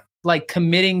not like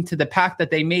committing to the pact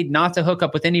that they made not to hook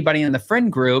up with anybody in the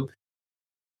friend group,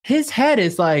 his head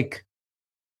is like,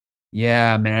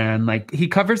 yeah, man. Like, he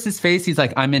covers his face. He's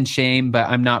like, I'm in shame, but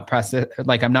I'm not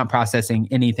processing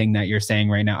anything that you're saying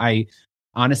right now. I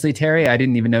honestly, Terry, I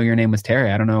didn't even know your name was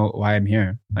Terry. I don't know why I'm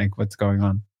here. Like, what's going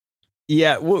on?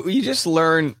 Yeah, well, you just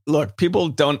learn. Look, people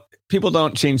don't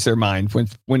change their mind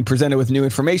when presented with new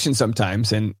information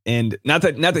sometimes. And not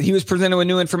that he was presented with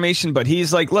new information, but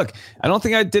he's like, look, I don't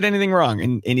think I did anything wrong.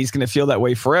 And he's going to feel that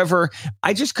way forever.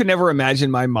 I just could never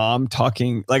imagine my mom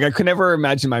talking. Like, I could never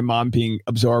imagine my mom being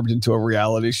absorbed into a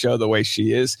reality show the way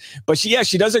she is. But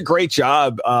she does a great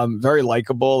job. Very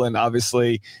likable. And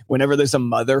obviously, whenever there's a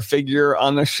mother figure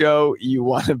on the show, you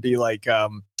want to be like,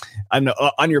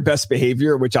 on your best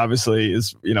behavior, which obviously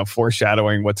is,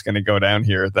 foreshadowing what's going to go down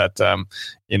here, that,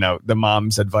 the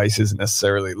mom's advice isn't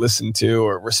necessarily listened to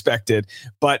or respected.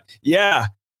 But yeah,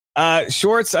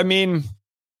 Schwartz, I mean,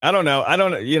 I don't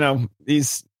know.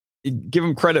 He's, give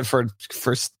him credit for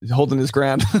holding his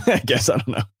ground. I guess, I don't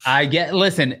know.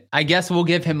 I guess we'll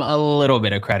give him a little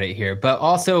bit of credit here, but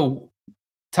also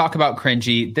talk about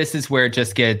cringy. This is where it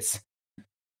just gets,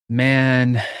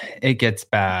 man, it gets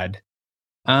bad.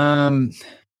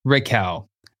 Raquel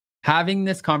having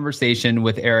this conversation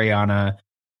with Ariana,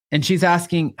 and she's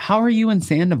asking, how are you and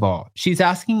Sandoval? She's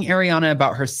asking Ariana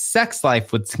about her sex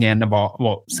life with Sandoval.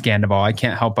 Well, Sandoval, I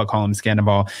can't help but call him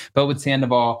Sandoval, but with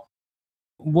Sandoval,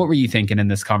 what were you thinking in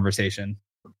this conversation?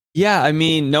 Yeah, I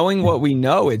mean, knowing what we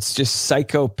know, it's just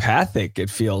psychopathic, it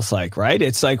feels like, right?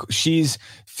 It's like she's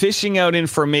fishing out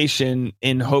information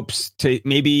in hopes to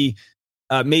maybe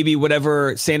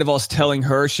whatever Sandoval's telling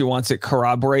her, she wants it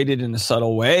corroborated in a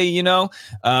subtle way,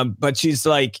 but she's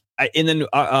like, and then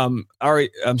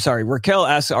Raquel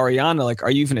asks Ariana, like,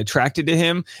 are you even attracted to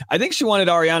him? I think she wanted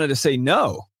Ariana to say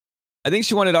no. I think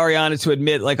she wanted Ariana to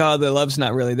admit, like, oh, the love's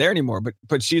not really there anymore.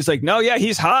 But she's like, no, yeah,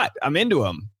 he's hot. I'm into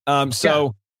him.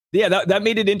 That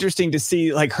made it interesting to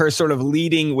see, like, her sort of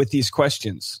leading with these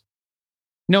questions.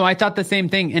 No, I thought the same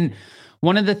thing. And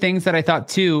one of the things that I thought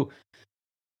too,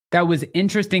 that was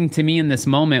interesting to me in this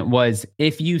moment was,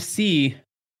 if you see,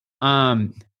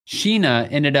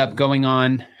 Sheena ended up going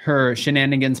on her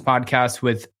Shenanigans podcast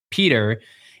with Peter,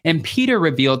 and Peter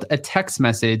revealed a text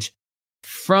message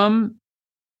from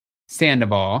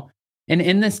Sandoval. And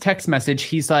in this text message,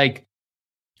 he's like,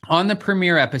 on the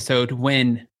premiere episode,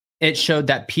 when it showed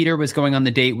that Peter was going on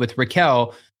the date with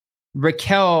Raquel,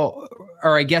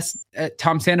 or I guess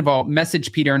Tom Sandoval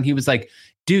messaged Peter, and he was like,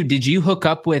 dude, did you hook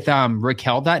up with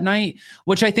Raquel that night?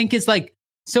 Which I think is like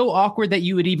so awkward that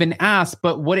you would even ask.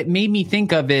 But what it made me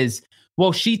think of is,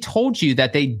 well, she told you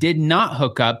that they did not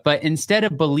hook up, but instead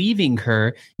of believing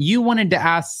her, you wanted to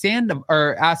ask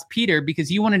ask Peter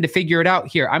because you wanted to figure it out.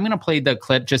 Here, I'm going to play the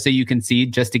clip just so you can see,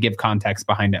 just to give context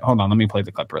behind it. Hold on, let me play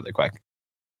the clip really quick.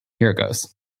 Here it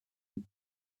goes.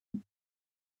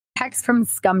 Text from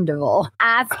Scumdevil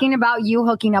asking about you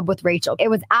hooking up with Rachel. It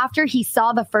was after he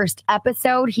saw the first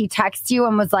episode. He texted you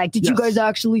and was like, did you guys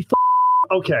actually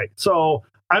Okay, so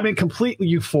I'm in complete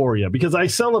euphoria because I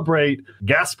celebrate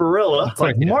Gasparilla. It's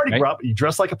like Mardi Gras. You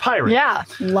dress like a pirate. Yeah,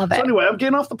 love it. So anyway, I'm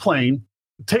getting off the plane,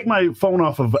 take my phone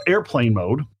off of airplane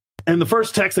mode, and the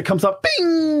first text that comes up,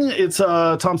 bing, it's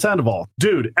Tom Sandoval.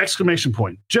 Dude, exclamation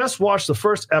point. Just watched the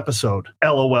first episode.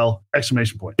 LOL,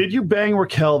 exclamation point. Did you bang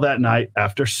Raquel that night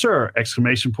after Sir?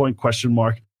 Exclamation point, question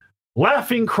mark.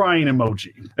 Laughing, crying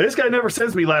emoji. This guy never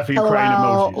sends me laughing, crying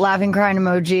emoji. Laughing, crying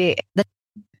emoji.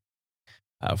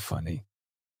 How funny.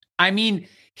 I mean,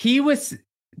 he was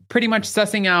pretty much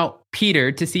sussing out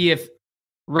Peter to see if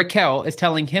Raquel is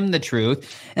telling him the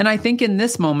truth. And I think in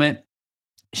this moment,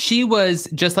 she was,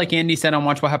 just like Andy said on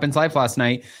Watch What Happens Live last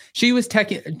night, she was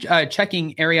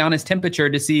checking Ariana's temperature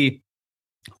to see,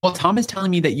 well, Tom is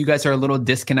telling me that you guys are a little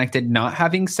disconnected, not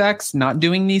having sex, not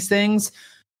doing these things.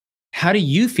 How do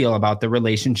you feel about the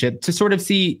relationship? To sort of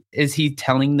see, is he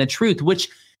telling the truth, which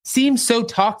seems so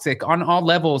toxic on all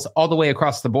levels, all the way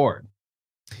across the board.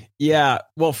 Yeah.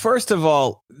 Well, first of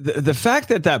all, the fact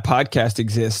that podcast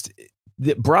exists,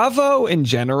 Bravo in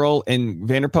general and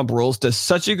Vanderpump Rules does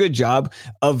such a good job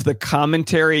of the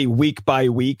commentary week by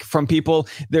week from people.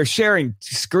 They're sharing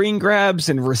screen grabs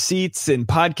and receipts and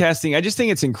podcasting. I just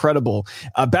think it's incredible.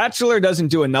 Bachelor doesn't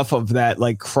do enough of that,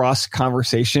 like cross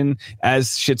conversation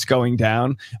as shit's going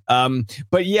down.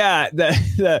 But yeah,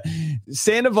 the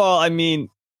Sandoval, I mean,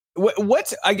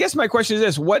 what's, I guess my question is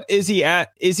this: what is he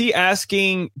at? Is he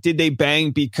asking, did they bang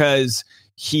because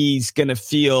he's going to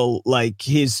feel like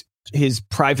his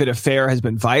private affair has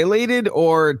been violated,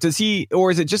 or is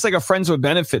it just like a friends with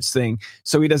benefits thing,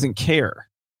 so he doesn't care?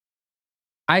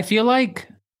 I think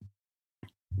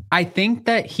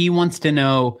that he wants to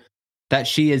know that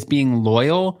she is being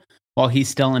loyal while he's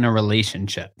still in a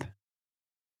relationship.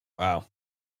 Wow.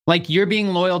 Like, you're being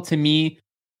loyal to me.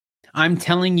 I'm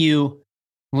telling you,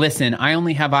 listen, I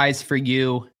only have eyes for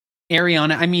you.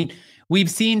 Ariana, I mean, we've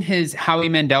seen his Howie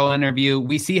Mandel interview.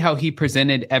 We see how he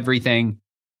presented everything.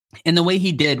 And the way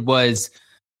he did was,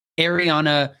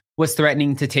 Ariana was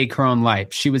threatening to take her own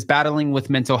life. She was battling with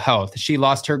mental health. She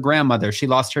lost her grandmother. She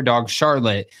lost her dog,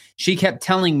 Charlotte. She kept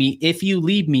telling me, if you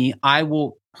leave me, I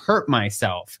will hurt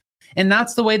myself. And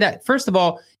that's the way that, first of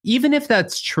all, even if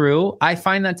that's true, I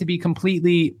find that to be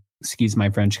completely, excuse my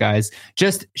French, guys,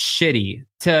 just shitty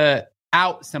to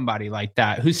out somebody like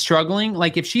that who's struggling.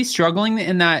 Like, if she's struggling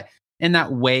in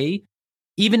that way,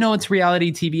 even though it's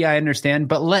reality TV, I understand,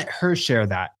 but let her share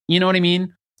that. You know what I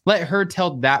mean? Let her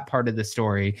tell that part of the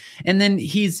story. And then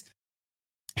he's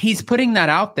putting that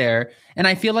out there. And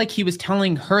I feel like he was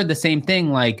telling her the same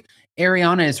thing. Like,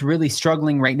 Ariana is really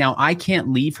struggling right now. I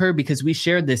can't leave her because we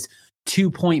shared this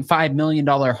 $2.5 million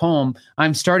home.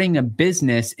 I'm starting a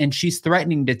business and she's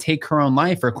threatening to take her own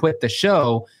life or quit the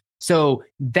show. So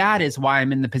that is why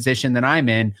I'm in the position that I'm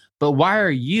in. But why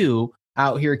are you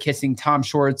out here kissing Tom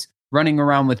Schwartz, running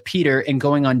around with Peter, and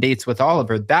going on dates with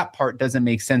Oliver? That part doesn't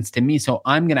make sense to me. So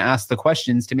I'm going to ask the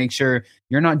questions to make sure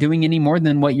you're not doing any more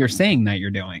than what you're saying that you're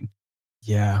doing.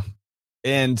 Yeah.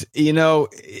 And,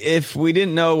 if we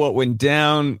didn't know what went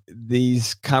down,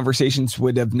 these conversations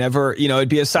would have never, it'd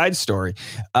be a side story.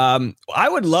 I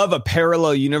would love a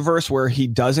parallel universe where he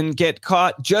doesn't get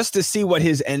caught, just to see what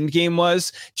his end game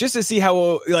was, just to see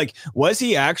how, was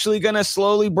he actually going to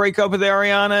slowly break up with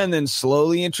Ariana and then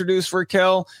slowly introduce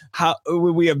Raquel? How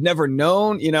we have never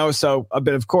known, so,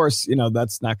 but of course,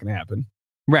 that's not going to happen.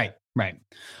 Right.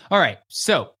 All right.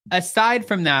 So aside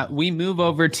from that, we move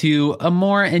over to a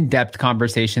more in-depth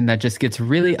conversation that just gets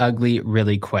really ugly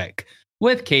really quick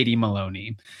with Katie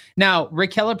Maloney. Now,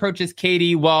 Raquel approaches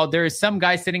Katie while there's some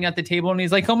guy sitting at the table and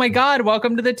he's like, "Oh my God,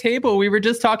 welcome to the table. We were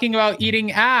just talking about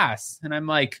eating ass." And I'm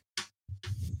like,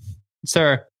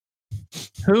 "Sir,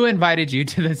 who invited you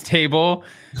to this table?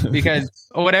 Because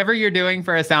whatever you're doing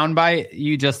for a soundbite,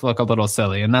 you just look a little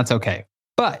silly, and that's okay."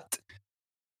 But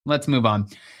let's move on.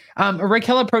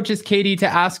 Raquel approaches Katie to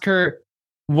ask her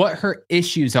what her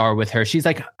issues are with her. She's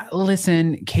like,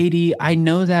 "Listen, Katie, I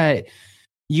know that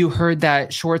you heard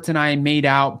that Schwartz and I made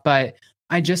out, but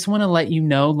I just want to let you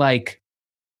know,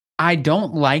 I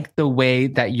don't like the way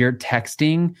that you're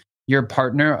texting your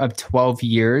partner of 12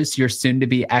 years, your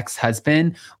soon-to-be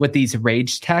ex-husband, with these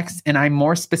rage texts. And I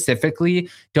more specifically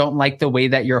don't like the way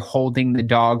that you're holding the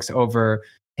dogs over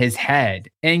his head."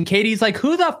 And Katie's like,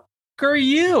 "Who the f*** are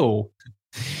you?"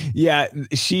 Yeah,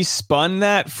 she spun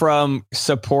that from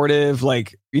supportive,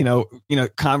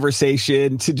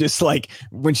 conversation to just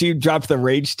when she dropped the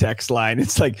rage text line.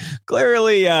 It's like,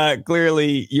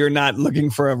 clearly you're not looking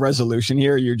for a resolution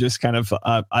here. You're just kind of,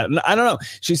 I don't know.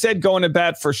 She said going to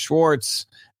bat for Schwartz,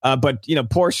 but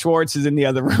poor Schwartz is in the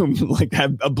other room,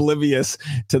 oblivious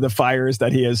to the fires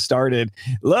that he has started.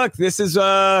 Look, this is,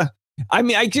 I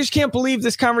mean, I just can't believe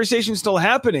this conversation is still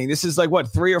happening. This is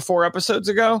 3 or 4 episodes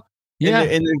ago. Yeah.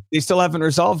 And they still haven't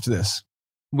resolved this.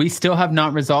 We still have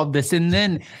not resolved this. And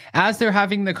then as they're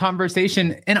having the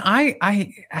conversation, and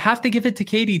I have to give it to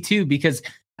Katie too, because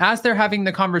as they're having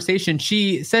the conversation,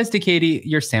 she says to Katie,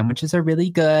 "Your sandwiches are really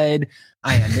good.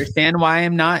 I understand why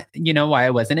I'm not, why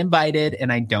I wasn't invited,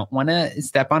 and I don't want to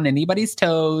step on anybody's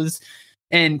toes."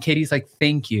 And Katie's like,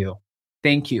 Thank you.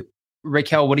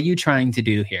 Raquel, what are you trying to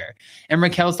do here? And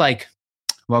Raquel's like,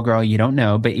 well, girl, you don't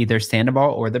know, but either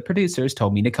Sandoval or the producers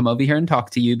told me to come over here and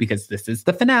talk to you because this is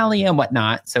the finale and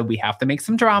whatnot. So we have to make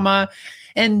some drama.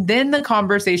 And then the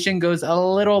conversation goes a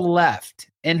little left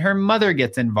and her mother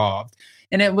gets involved.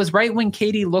 And it was right when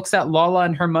Katie looks at Lala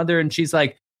and her mother and she's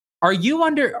like, are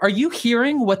you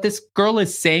hearing what this girl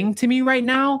is saying to me right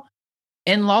now?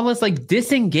 And Lala's like,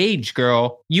 disengage,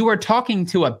 girl. You are talking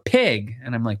to a pig.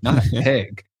 And I'm like, not a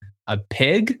pig. A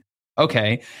pig?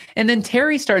 Okay. And then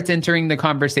Terry starts entering the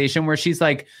conversation where she's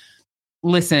like,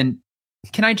 listen,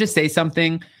 can I just say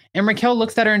something? And Raquel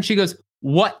looks at her and she goes,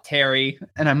 what, Terry?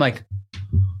 And I'm like,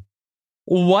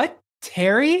 what,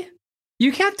 Terry?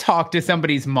 You can't talk to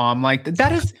somebody's mom like that.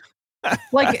 That is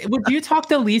like, would you talk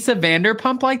to Lisa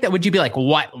Vanderpump like that? Would you be like,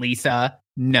 what, Lisa?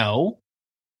 No.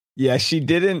 Yeah, she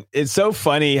didn't. It's so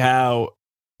funny how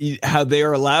they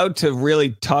are allowed to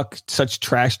really talk such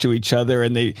trash to each other,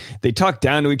 and they talk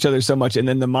down to each other so much, and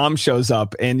then the mom shows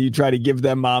up and you try to give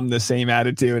them mom the same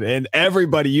attitude, and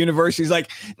everybody university's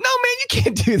like, no man, you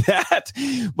can't do that.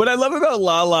 What I love about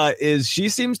Lala is she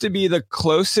seems to be the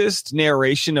closest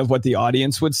narration of what the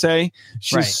audience would say.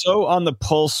 She's so on the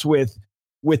pulse with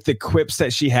the quips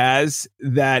that she has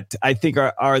that I think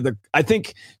I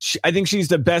think she's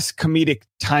the best comedic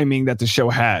timing that the show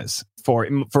has for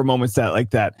moments like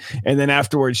that. And then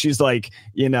afterwards she's like,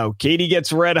 Katie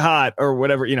gets red hot or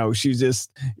whatever, she's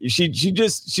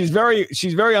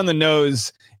very on the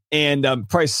nose and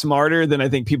probably smarter than I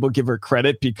think people give her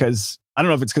credit, because I don't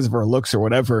know if it's because of her looks or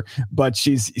whatever, but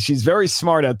she's very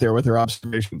smart out there with her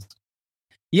observations.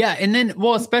 Yeah. And then,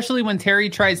 well, especially when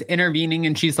Terry tries intervening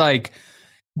and she's like,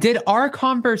 did our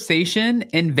conversation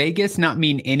in Vegas not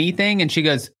mean anything? And she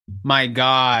goes, my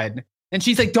God. And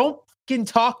she's like, don't fucking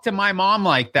talk to my mom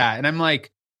like that. And I'm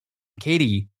like,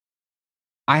 Katie,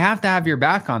 I have to have your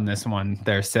back on this one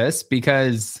there, sis,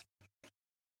 because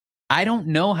I don't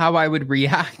know how I would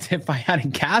react if I had a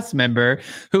cast member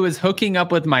who was hooking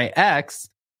up with my ex,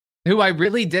 who I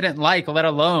really didn't like, let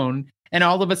alone. And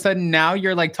all of a sudden now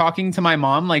you're like talking to my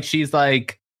mom like she's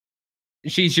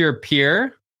your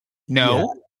peer. No. Yeah.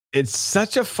 It's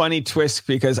such a funny twist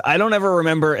because I don't ever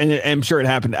remember, and I'm sure it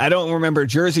happened, I don't remember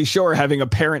Jersey Shore having a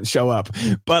parent show up,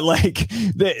 but like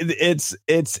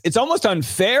it's almost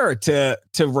unfair to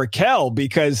Raquel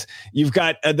because you've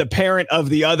got the parent of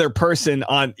the other person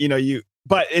on,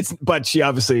 but she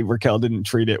obviously, Raquel didn't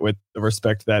treat it with the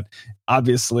respect that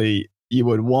obviously you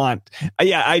would want.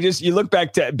 You look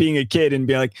back to being a kid and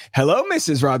be like, hello,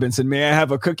 Mrs. Robinson, may I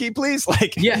have a cookie, please?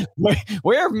 Like, yeah,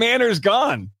 where have manners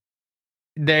gone?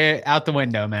 They're out the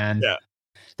window, man. Yeah.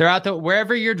 They're out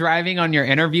wherever you're driving on your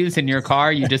interviews in your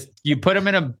car, you put them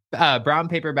in a brown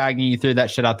paper bag and you threw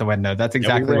that shit out the window. That's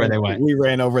exactly where they went. We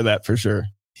ran over that for sure.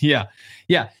 Yeah.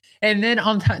 Yeah. And then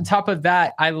on top of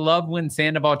that, I love when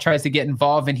Sandoval tries to get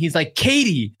involved and he's like,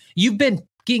 Katie, you've been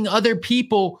fucking other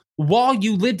people while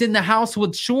you lived in the house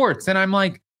with Schwartz. And I'm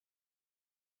like,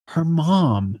 her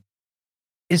mom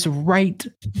is right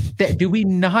there. Do we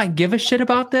not give a shit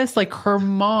about this? Like, her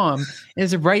mom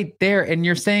is right there. And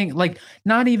you're saying, like,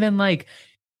 not even like,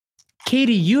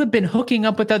 Katie, you have been hooking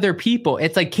up with other people.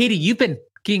 It's like, Katie, you've been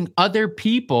hooking other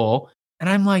people. And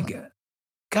I'm like,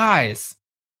 guys,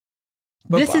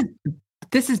 this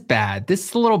is bad. This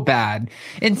is a little bad.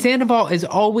 And Sandoval is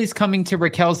always coming to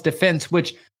Raquel's defense,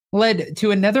 which led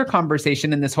to another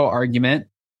conversation in this whole argument,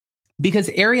 because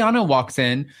Ariana walks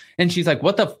in and she's like,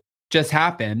 what the just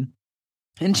happened?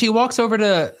 And she walks over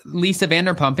to Lisa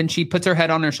Vanderpump and she puts her head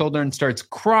on her shoulder and starts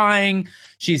crying.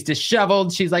 She's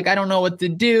disheveled. She's like, I don't know what to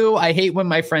do. I hate when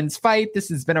my friends fight. This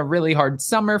has been a really hard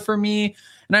summer for me.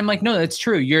 And I'm like, no, that's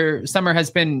true. Your summer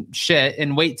has been shit,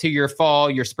 and wait till your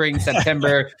fall, your spring,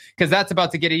 September, because that's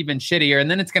about to get even shittier. And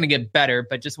then it's going to get better,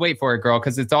 but just wait for it, girl,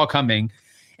 because it's all coming.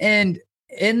 And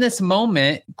in this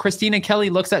moment, Christina Kelly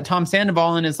looks at Tom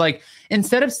Sandoval and is like,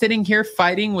 instead of sitting here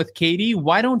fighting with Katie,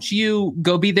 why don't you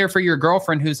go be there for your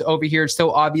girlfriend who's over here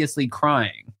so obviously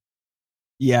crying?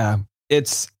 Yeah,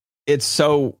 it's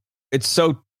so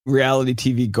reality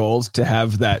TV gold to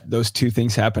have those two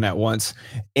things happen at once.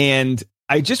 And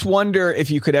I just wonder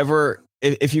if you could ever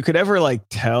like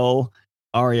tell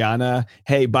Ariana,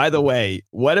 hey, by the way,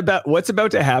 what's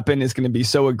about to happen is going to be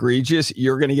so egregious,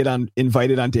 you're going to get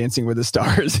invited on Dancing with the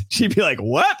Stars. She'd be like,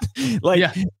 what? Like,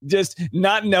 yeah. Just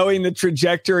not knowing the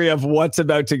trajectory of what's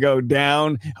about to go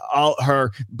down, all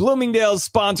her Bloomingdale's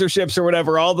sponsorships or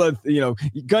whatever, all the,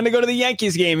 going to go to the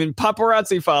Yankees game and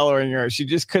paparazzi following her. She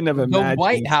just couldn't have imagined. The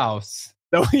White House.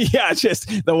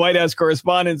 Just the White House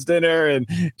Correspondents' Dinner and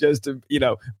just,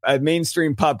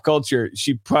 mainstream pop culture.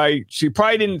 She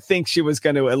probably didn't think she was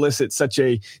going to elicit such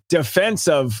a defense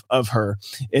of her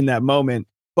in that moment.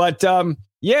 But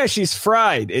she's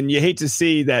fried, and you hate to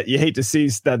see that. You hate to see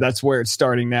that that's where it's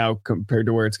starting now compared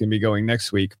to where it's going to be going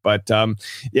next week. But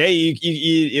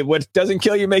what doesn't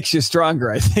kill you makes you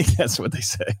stronger. I think that's what they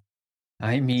say.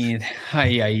 I mean,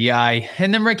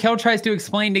 And then Raquel tries to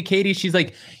explain to Katie, she's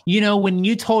like, when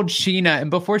you told Sheena, and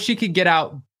before she could get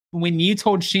out, when you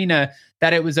told Sheena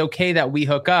that it was okay that we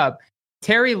hook up,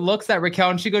 Terry looks at Raquel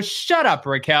and she goes, "Shut up,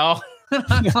 Raquel."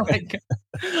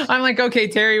 I'm like, okay,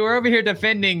 Terry, we're over here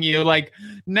defending you. Like,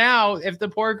 now, if the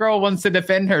poor girl wants to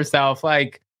defend herself,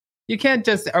 like, you can't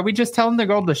are we just telling the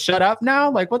girl to shut up now?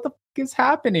 Like, what the is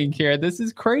happening here? This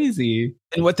is crazy.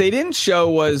 And what they didn't show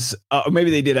was, or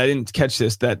maybe they did, I didn't catch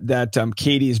this, that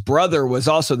Katie's brother was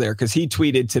also there, because he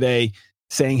tweeted today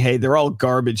saying, hey, they're all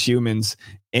garbage humans.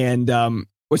 And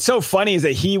what's so funny is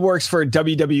that he works for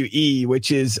WWE, which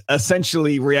is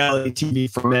essentially reality TV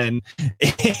for men, and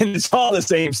it's all the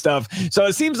same stuff. So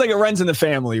it seems like it runs in the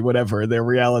family, whatever, their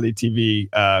reality TV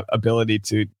ability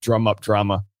to drum up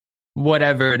drama.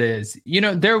 Whatever it is.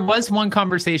 There was one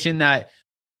conversation that,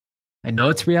 I know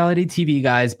it's reality TV,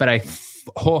 guys, but I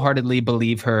wholeheartedly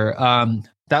believe her,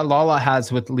 that Lala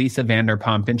has with Lisa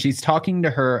Vanderpump. And she's talking to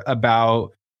her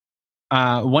about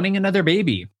wanting another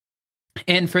baby.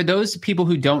 And for those people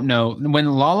who don't know,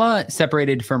 when Lala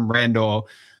separated from Randall,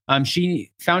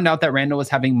 she found out that Randall was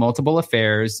having multiple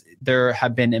affairs. There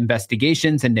have been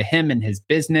investigations into him and his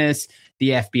business. The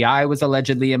FBI was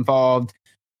allegedly involved.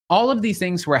 All of these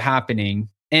things were happening.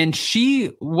 And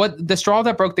what the straw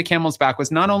that broke the camel's back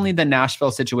was not only the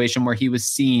Nashville situation where he was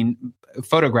seen,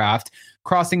 photographed,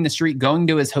 crossing the street, going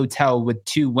to his hotel with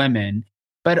two women,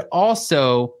 but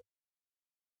also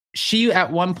she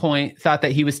at one point thought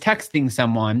that he was texting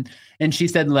someone, and she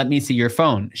said, "Let me see your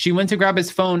phone." She went to grab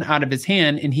his phone out of his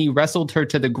hand, and he wrestled her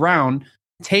to the ground,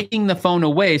 taking the phone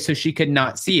away so she could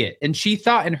not see it. And she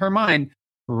thought in her mind,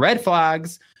 red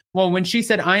flags. Well, when she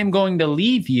said, "I am going to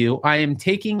leave you, I am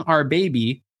taking our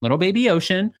baby, little baby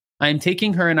Ocean, I am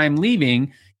taking her and I'm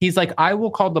leaving," he's like, "I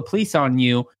will call the police on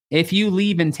you. If you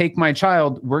leave and take my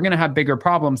child, we're going to have bigger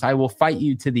problems. I will fight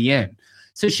you to the end."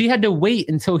 So she had to wait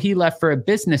until he left for a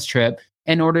business trip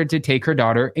in order to take her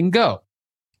daughter and go.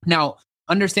 Now,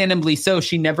 understandably so,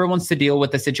 she never wants to deal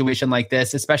with a situation like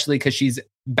this, especially because she's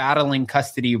battling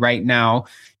custody right now,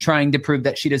 trying to prove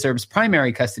that she deserves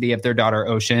primary custody of their daughter,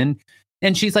 Ocean.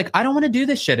 And she's like, "I don't want to do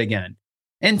this shit again.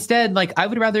 Instead, like, I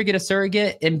would rather get a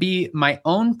surrogate and be my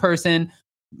own person,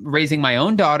 raising my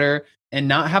own daughter, and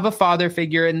not have a father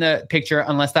figure in the picture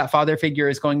unless that father figure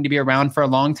is going to be around for a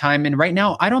long time. And right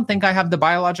now, I don't think I have the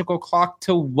biological clock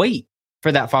to wait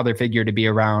for that father figure to be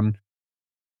around."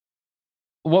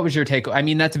 What was your take? I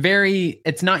mean,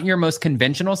 it's not your most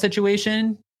conventional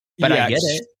situation, but I get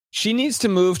it. She needs to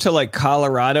move to like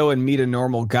Colorado and meet a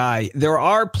normal guy. There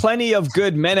are plenty of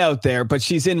good men out there, but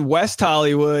she's in West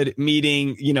Hollywood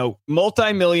meeting,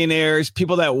 multimillionaires,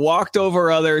 people that walked over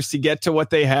others to get to what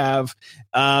they have.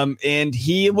 And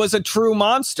he was a true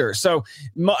monster. So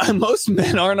most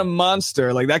men aren't a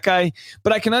monster like that guy,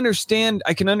 but I can understand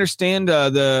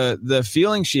the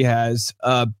feeling she has,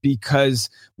 because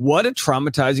what a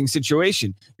traumatizing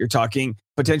situation. You're talking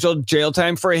potential jail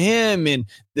time for him and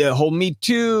the whole Me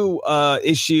Too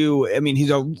issue. I mean, he's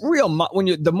a real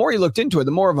the more you looked into it,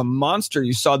 the more of a monster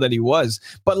you saw that he was.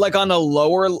 But like on a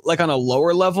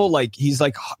lower level, like he's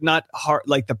like not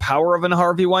like the power of an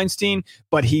Harvey Weinstein,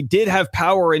 but he did have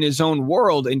power in his own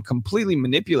world and completely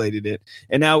manipulated it.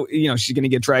 And now, she's going to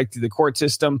get dragged through the court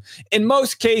system. In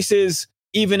most cases,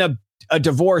 even a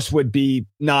divorce would be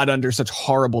not under such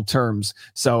horrible terms.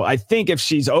 So I think if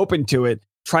she's open to it,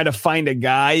 try to find a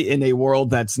guy in a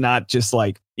world that's not just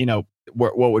like,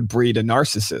 what would breed a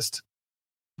narcissist.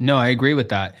 No, I agree with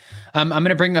that. I'm going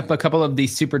to bring up a couple of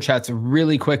these super chats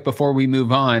really quick before we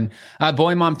move on.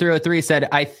 Boy Mom 303 said,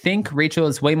 "I think Rachel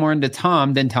is way more into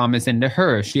Tom than Tom is into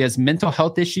her. She has mental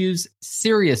health issues,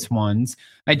 serious ones.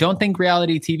 I don't think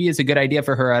reality TV is a good idea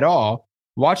for her at all.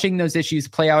 Watching those issues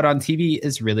play out on TV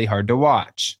is really hard to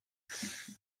watch."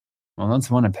 Well, that's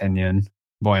one opinion,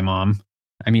 Boy Mom.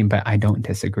 I mean, but I don't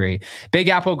disagree. Big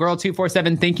Apple Girl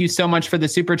 247, thank you so much for the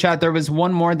super chat. There was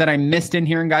one more that I missed in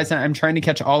here, and guys, I'm trying to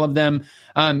catch all of them.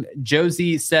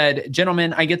 Josie said,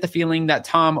 "Gentlemen, I get the feeling that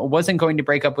Tom wasn't going to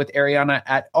break up with Ariana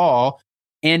at all.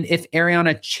 And if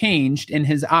Ariana changed in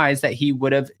his eyes, that he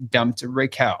would have dumped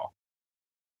Raquel."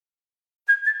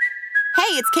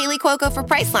 Hey, it's Kaylee Cuoco for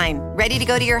Priceline. Ready to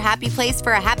go to your happy place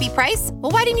for a happy price? Well,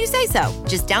 why didn't you say so?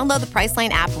 Just download the Priceline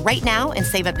app right now and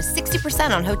save up to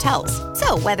 60% on hotels.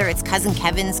 So whether it's Cousin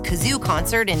Kevin's Kazoo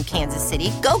Concert in Kansas City,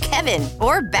 go Kevin,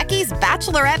 or Becky's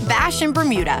Bachelorette Bash in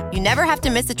Bermuda, you never have to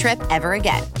miss a trip ever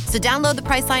again. So download the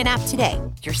Priceline app today.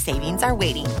 Your savings are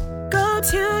waiting. Go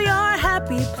to your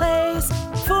happy place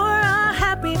for a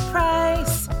happy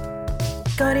price.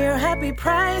 Go to your happy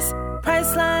price,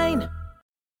 Priceline.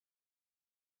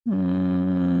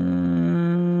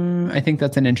 I think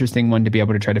that's an interesting one to be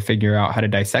able to try to figure out how to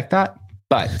dissect that.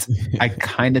 But I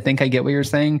kind of think I get what you're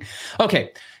saying.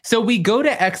 Okay, so we go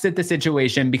to exit the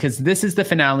situation because this is the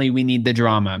finale. We need the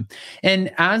drama.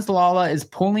 And as Lala is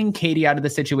pulling Katie out of the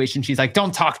situation, she's like,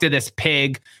 don't talk to this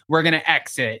pig. We're going to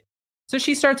exit. So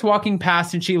she starts walking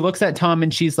past and she looks at Tom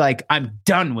and she's like, I'm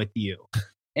done with you.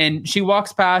 And she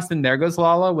walks past and there goes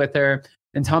Lala with her.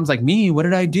 And Tom's like, me, what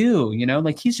did I do? You know,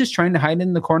 like he's just trying to hide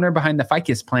in the corner behind the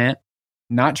ficus plant,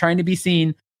 not trying to be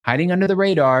seen, hiding under the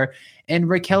radar. And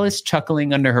Raquel is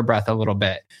chuckling under her breath a little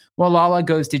bit. Well, Lala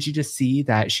goes, did you just see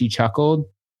that she chuckled?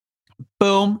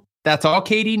 Boom. That's all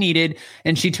Katie needed.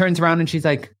 And she turns around and she's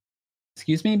like,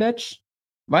 excuse me, bitch?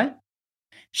 What?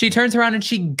 She turns around and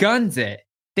she guns it,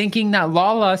 thinking that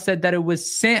Lala said that it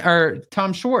was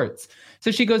Tom Schwartz. So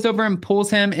she goes over and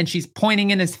pulls him and she's pointing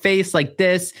in his face like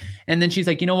this. And then she's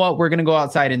like, you know what? We're going to go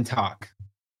outside and talk.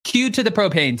 Cue to the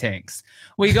propane tanks.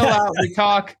 We go out, we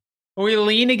talk, we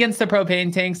lean against the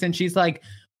propane tanks. And she's like,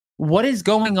 what is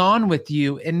going on with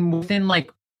you? And within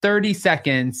like 30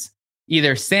 seconds,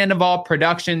 either Sandoval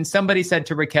production, somebody said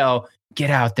to Raquel, get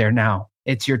out there now.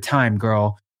 It's your time,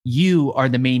 girl. You are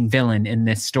the main villain in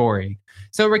this story.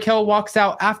 So Raquel walks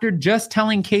out after just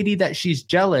telling Katie that she's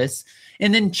jealous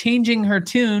and then changing her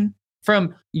tune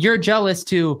from you're jealous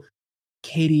to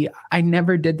Katie, I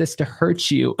never did this to hurt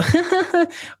you.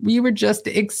 We were just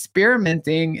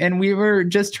experimenting and we were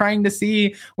just trying to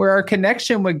see where our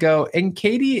connection would go. And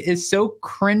Katie is so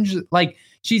cringe, like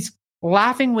she's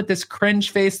laughing with this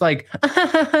cringe face, like,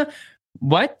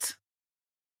 what?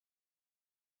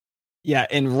 Yeah,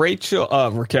 and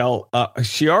Raquel,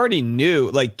 she already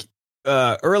knew, like,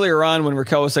 earlier on when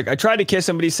Raquel was like, I tried to kiss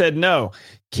him, but he said no.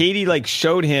 Katie like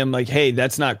showed him like, hey,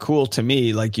 that's not cool to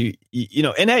me. Like you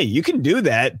know, and hey, you can do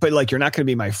that, but like, you're not going to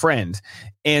be my friend.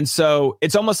 And so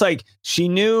it's almost like she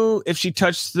knew if she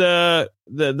touched the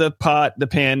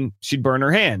pan, she'd burn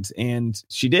her hand, and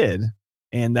she did.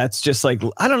 And that's just like,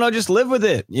 I don't know, just live with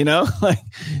it. You know, like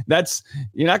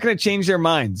you're not going to change their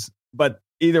minds, but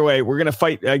either way, we're going to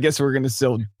fight. I guess we're going to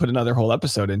still put another whole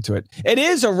episode into it. It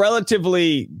is a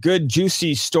relatively good,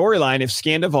 juicy storyline if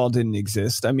Scandival didn't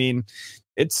exist. I mean,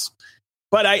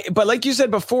 but like you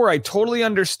said before, I totally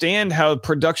understand how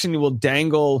production will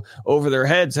dangle over their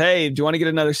heads. Hey, do you want to get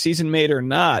another season made or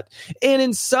not? And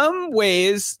in some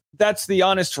ways, that's the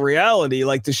honest reality.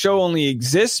 Like the show only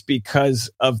exists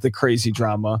because of the crazy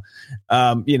drama,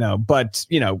 but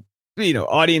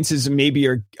audiences maybe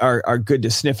are good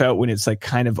to sniff out when it's like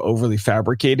kind of overly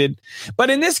fabricated. But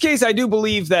in this case, I do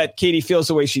believe that Katie feels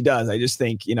the way she does. I just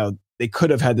think, they could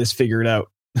have had this figured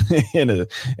out in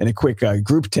a quick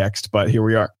group text, but here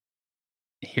we are.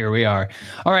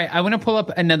 All right. I want to pull up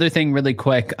another thing really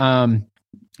quick.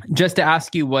 Just to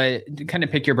ask you kind of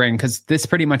pick your brain, because this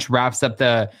pretty much wraps up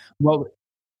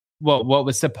what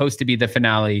was supposed to be the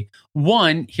finale.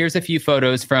 One, here's a few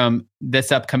photos from this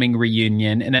upcoming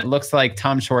reunion, and it looks like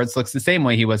Tom Schwartz looks the same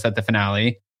way he was at the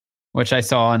finale, which I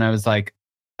saw, and I was like,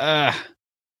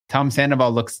 Tom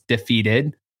Sandoval looks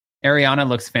defeated. Ariana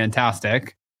looks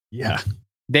fantastic. Yeah.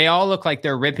 They all look like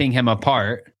they're ripping him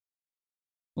apart.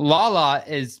 Lala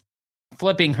is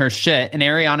flipping her shit, and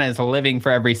Ariana is living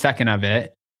for every second of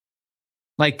it.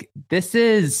 Like, this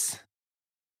is...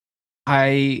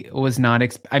 I was not...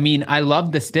 I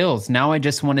love the stills. Now I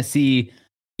just want to see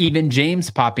even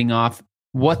James popping off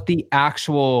what the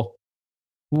actual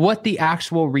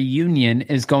reunion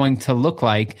is going to look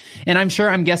like. And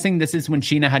I'm guessing this is when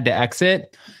Sheena had to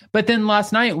exit. But then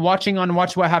last night, watching on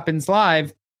Watch What Happens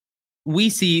Live,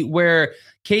 we see where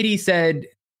Andy said,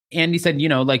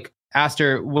 asked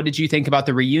her, what did you think about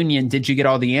the reunion? Did you get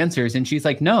all the answers? And she's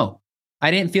like, no,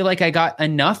 I didn't feel like I got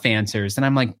enough answers. And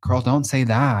I'm like, girl, don't say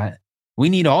that. We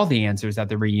need all the answers at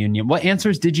the reunion. What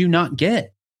answers did you not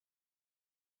get?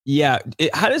 Yeah.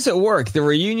 How does it work? The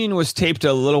reunion was taped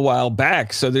a little while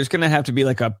back, so there's going to have to be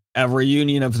like a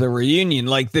reunion of the reunion.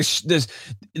 Like the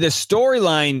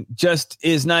storyline just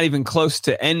is not even close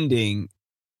to ending.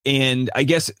 And I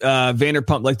guess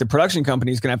Vanderpump, like the production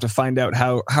company, is going to have to find out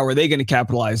how are they going to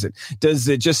capitalize it. Does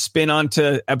it just spin on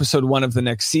to episode 1 of the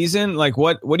next season? Like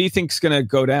what do you think is going to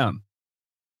go down?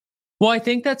 Well, I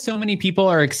think that so many people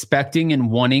are expecting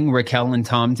and wanting Raquel and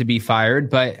Tom to be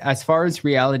fired. But as far as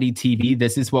reality TV,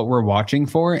 this is what we're watching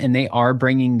for. And they are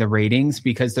bringing the ratings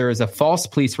because there is a false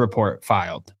police report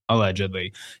filed,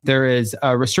 allegedly. There is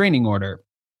a restraining order.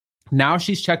 Now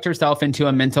she's checked herself into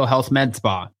a mental health med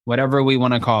spa, whatever we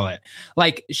want to call it.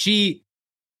 Like the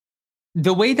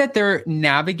way that they're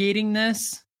navigating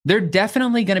this, they're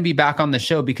definitely going to be back on the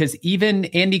show because even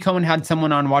Andy Cohen had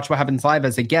someone on Watch What Happens Live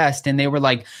as a guest and they were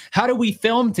like, how do we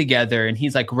film together? And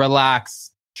he's like,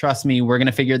 relax, trust me, we're going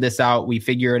to figure this out. We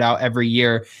figure it out every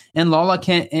year. And Lala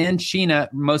Kent and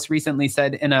Sheena most recently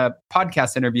said in a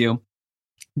podcast interview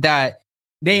that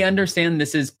they understand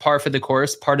this is par for the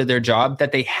course, part of their job,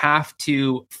 that they have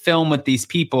to film with these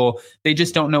people. They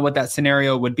just don't know what that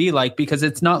scenario would be like because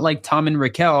it's not like Tom and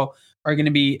Raquel are going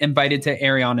to be invited to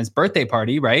Ariana's birthday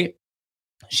party, right?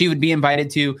 She would be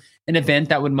invited to an event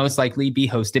that would most likely be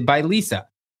hosted by Lisa.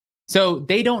 So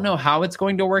they don't know how it's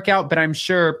going to work out, but I'm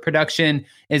sure production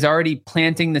is already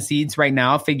planting the seeds right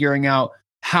now, figuring out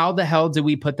how the hell do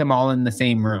we put them all in the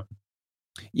same room?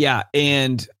 Yeah,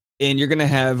 and you're going to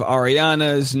have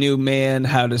Ariana's new man.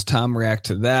 How does Tom react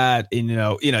to that? And,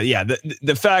 yeah,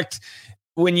 the fact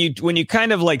when you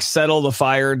kind of like settle the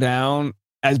fire down,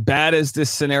 as bad as this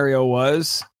scenario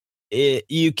was,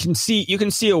 you can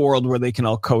see a world where they can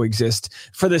all coexist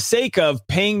for the sake of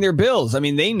paying their bills. I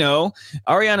mean,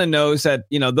 Ariana knows that,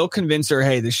 they'll convince her,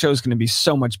 hey, the show's going to be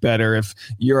so much better if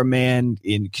you're a man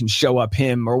and can show up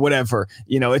him or whatever.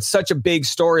 It's such a big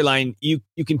storyline. You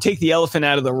can take the elephant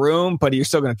out of the room, but you're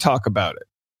still going to talk about it.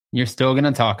 You're still going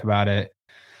to talk about it.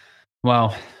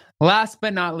 Well, last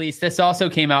but not least, this also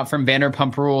came out from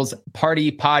Vanderpump Rules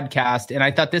Party Podcast. And I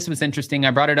thought this was interesting.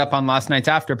 I brought it up on last night's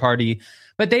after party.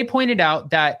 But they pointed out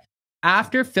that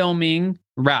after filming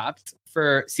wrapped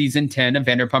for season 10 of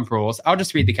Vanderpump Rules, I'll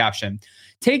just read the caption.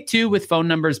 Take 2 with phone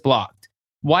numbers blocked.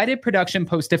 Why did production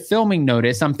post a filming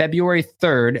notice on February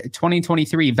 3rd,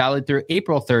 2023, valid through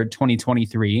April 3rd,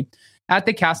 2023, at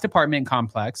the cast apartment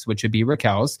complex, which would be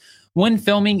Raquel's, when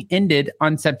filming ended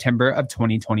on September of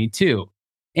 2022?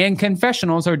 And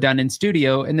confessionals are done in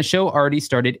studio and the show already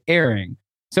started airing.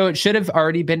 So it should have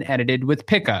already been edited with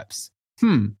pickups.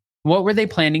 What were they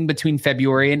planning between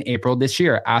February and April this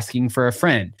year? Asking for a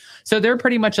friend. So they're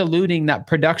pretty much alluding that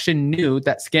production knew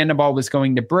that Scandal was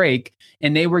going to break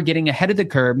and they were getting ahead of the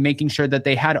curve, making sure that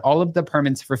they had all of the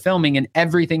permits for filming and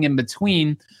everything in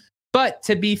between. But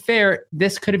to be fair,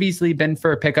 this could have easily been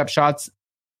for pickup shots.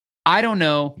 I don't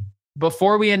know.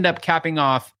 Before we end up capping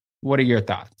off, what are your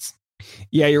thoughts?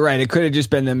 Yeah, you're right. It could have just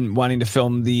been them wanting to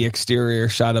film the exterior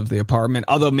shot of the apartment,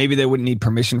 although maybe they wouldn't need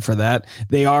permission for that.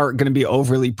 They are going to be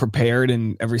overly prepared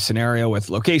in every scenario with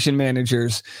location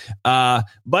managers. But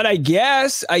I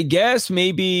guess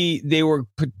maybe they were,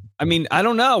 I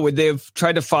don't know. Would they have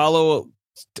tried to follow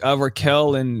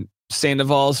Raquel and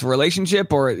Sandoval's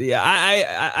relationship or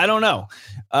I don't know.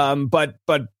 But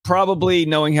probably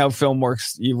knowing how film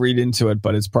works, you read into it,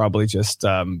 but it's probably just,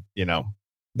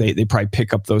 They probably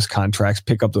pick up those contracts,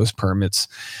 pick up those permits.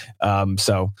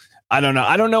 So I don't know.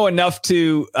 I don't know enough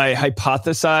to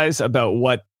hypothesize about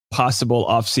what possible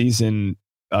off-season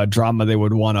drama they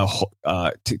would want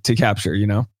to capture,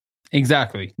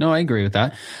 Exactly. No, I agree with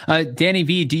that. Danny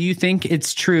V, do you think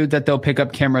it's true that they'll pick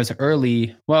up cameras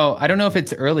early? Well, I don't know if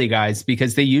it's early, guys,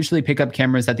 because they usually pick up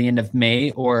cameras at the end of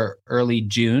May or early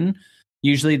June.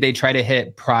 Usually they try to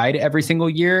hit Pride every single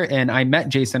year. And I met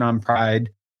Jason on Pride,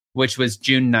 which was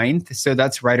June 9th. So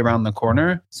that's right around the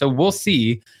corner. So we'll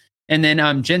see. And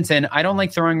then Jensen, I don't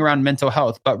like throwing around mental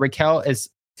health, but Raquel is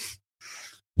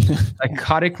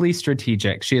psychotically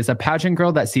strategic. She is a pageant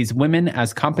girl that sees women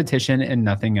as competition and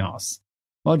nothing else.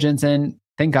 Well, Jensen,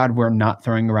 thank God we're not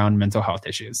throwing around mental health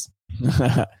issues.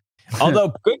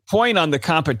 Although, good point on the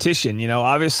competition.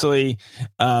 Obviously,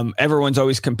 everyone's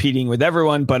always competing with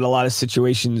everyone, but a lot of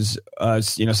situations,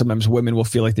 sometimes women will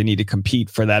feel like they need to compete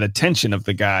for that attention of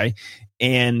the guy.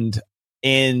 And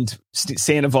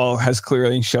Sandoval has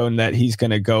clearly shown that he's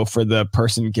going to go for the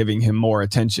person giving him more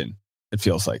attention, it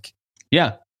feels like.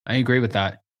 Yeah, I agree with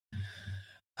that.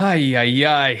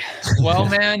 Ay. Well,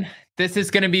 man, this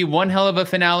is going to be one hell of a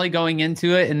finale going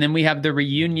into it. And then we have the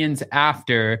reunions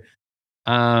after.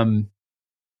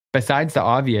 Besides the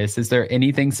obvious, is there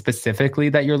anything specifically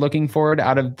that you're looking forward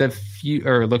out of the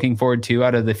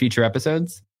future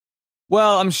episodes?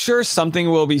 Well, I'm sure something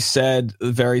will be said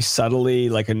very subtly,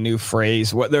 like a new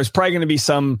phrase. There's probably going to be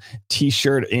some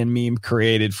t-shirt and meme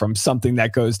created from something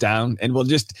that goes down. And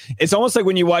it's almost like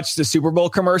when you watch the Super Bowl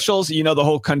commercials, the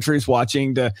whole country's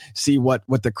watching to see what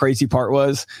the crazy part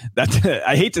was.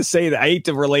 I hate to say that. I hate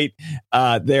to relate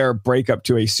their breakup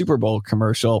to a Super Bowl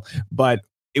commercial, but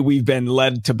we've been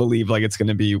led to believe like it's going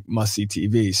to be must-see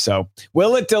TV. So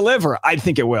will it deliver? I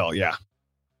think it will. Yeah.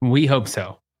 We hope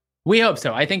so.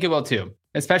 I think it will too,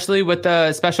 especially with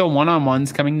the special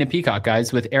one-on-ones coming to Peacock,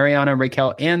 guys, with Ariana,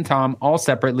 Raquel, and Tom, all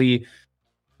separately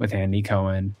with Andy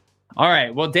Cohen. All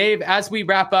right. Well, Dave, as we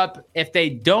wrap up, if they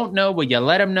don't know, will you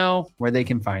let them know where they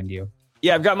can find you?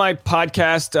 Yeah, I've got my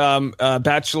podcast,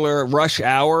 Bachelor Rush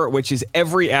Hour, which is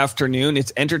every afternoon.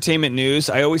 It's entertainment news.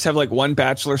 I always have like one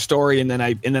Bachelor story, and then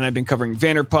I've been covering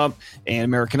Vanderpump and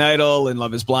American Idol and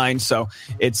Love Is Blind. So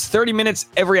it's 30 minutes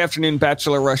every afternoon,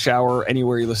 Bachelor Rush Hour,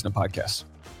 anywhere you listen to podcasts.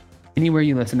 Anywhere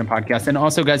you listen to podcasts. And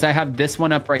also, guys, I have this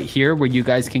one up right here where you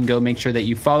guys can go make sure that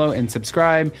you follow and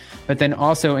subscribe. But then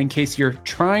also, in case you're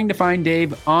trying to find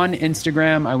Dave on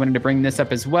Instagram, I wanted to bring this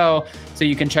up as well so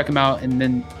you can check him out. And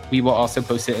then we will also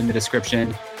post it in the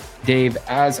description. Dave,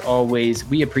 as always,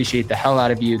 we appreciate the hell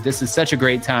out of you. This is such a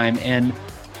great time. And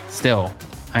still,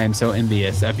 I am so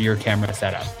envious of your camera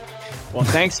setup. Well,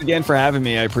 thanks again for having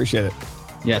me. I appreciate it.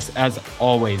 Yes, as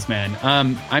always, man.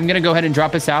 I'm going to go ahead and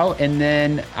drop us out, and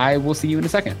then I will see you in a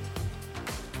second.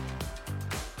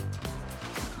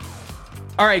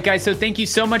 All right, guys. So thank you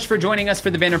so much for joining us for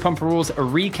the Vanderpump Rules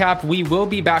recap. We will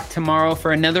be back tomorrow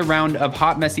for another round of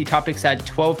Hot Messy Topics at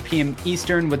 12 p.m.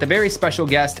 Eastern with a very special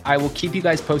guest. I will keep you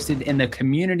guys posted in the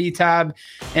community tab.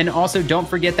 And also, don't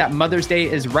forget that Mother's Day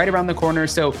is right around the corner.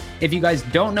 So if you guys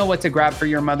don't know what to grab for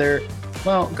your mother,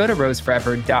 well, go to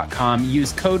roseforever.com.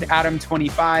 Use code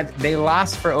Adam25. They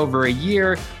last for over a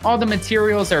year. All the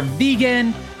materials are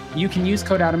vegan. You can use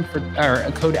code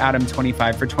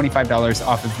Adam25 for $25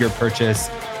 off of your purchase.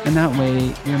 And that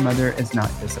way your mother is not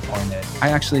disappointed. I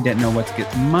actually didn't know what to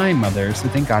get my mother, so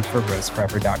thank God for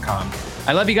roseforever.com.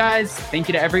 I love you guys. Thank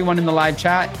you to everyone in the live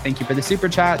chat. Thank you for the super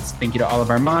chats. Thank you to all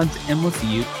of our mods, and we'll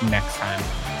see you next time.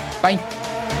 Bye.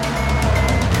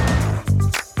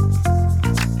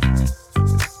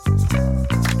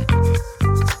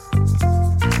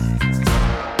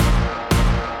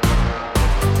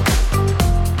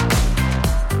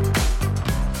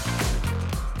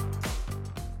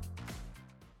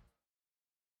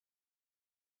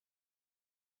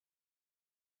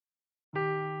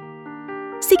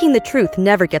 Seeking the truth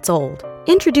never gets old.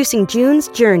 Introducing June's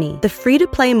Journey, the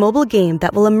free-to-play mobile game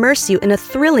that will immerse you in a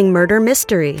thrilling murder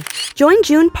mystery. Join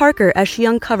June Parker as she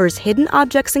uncovers hidden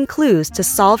objects and clues to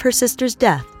solve her sister's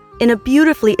death in a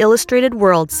beautifully illustrated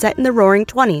world set in the Roaring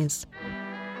 '20s.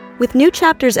 With new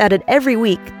chapters added every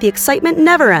week, the excitement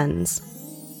never ends.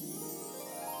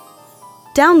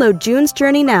 Download June's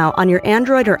Journey now on your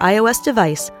Android or iOS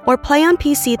device, or play on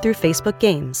PC through Facebook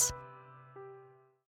Games.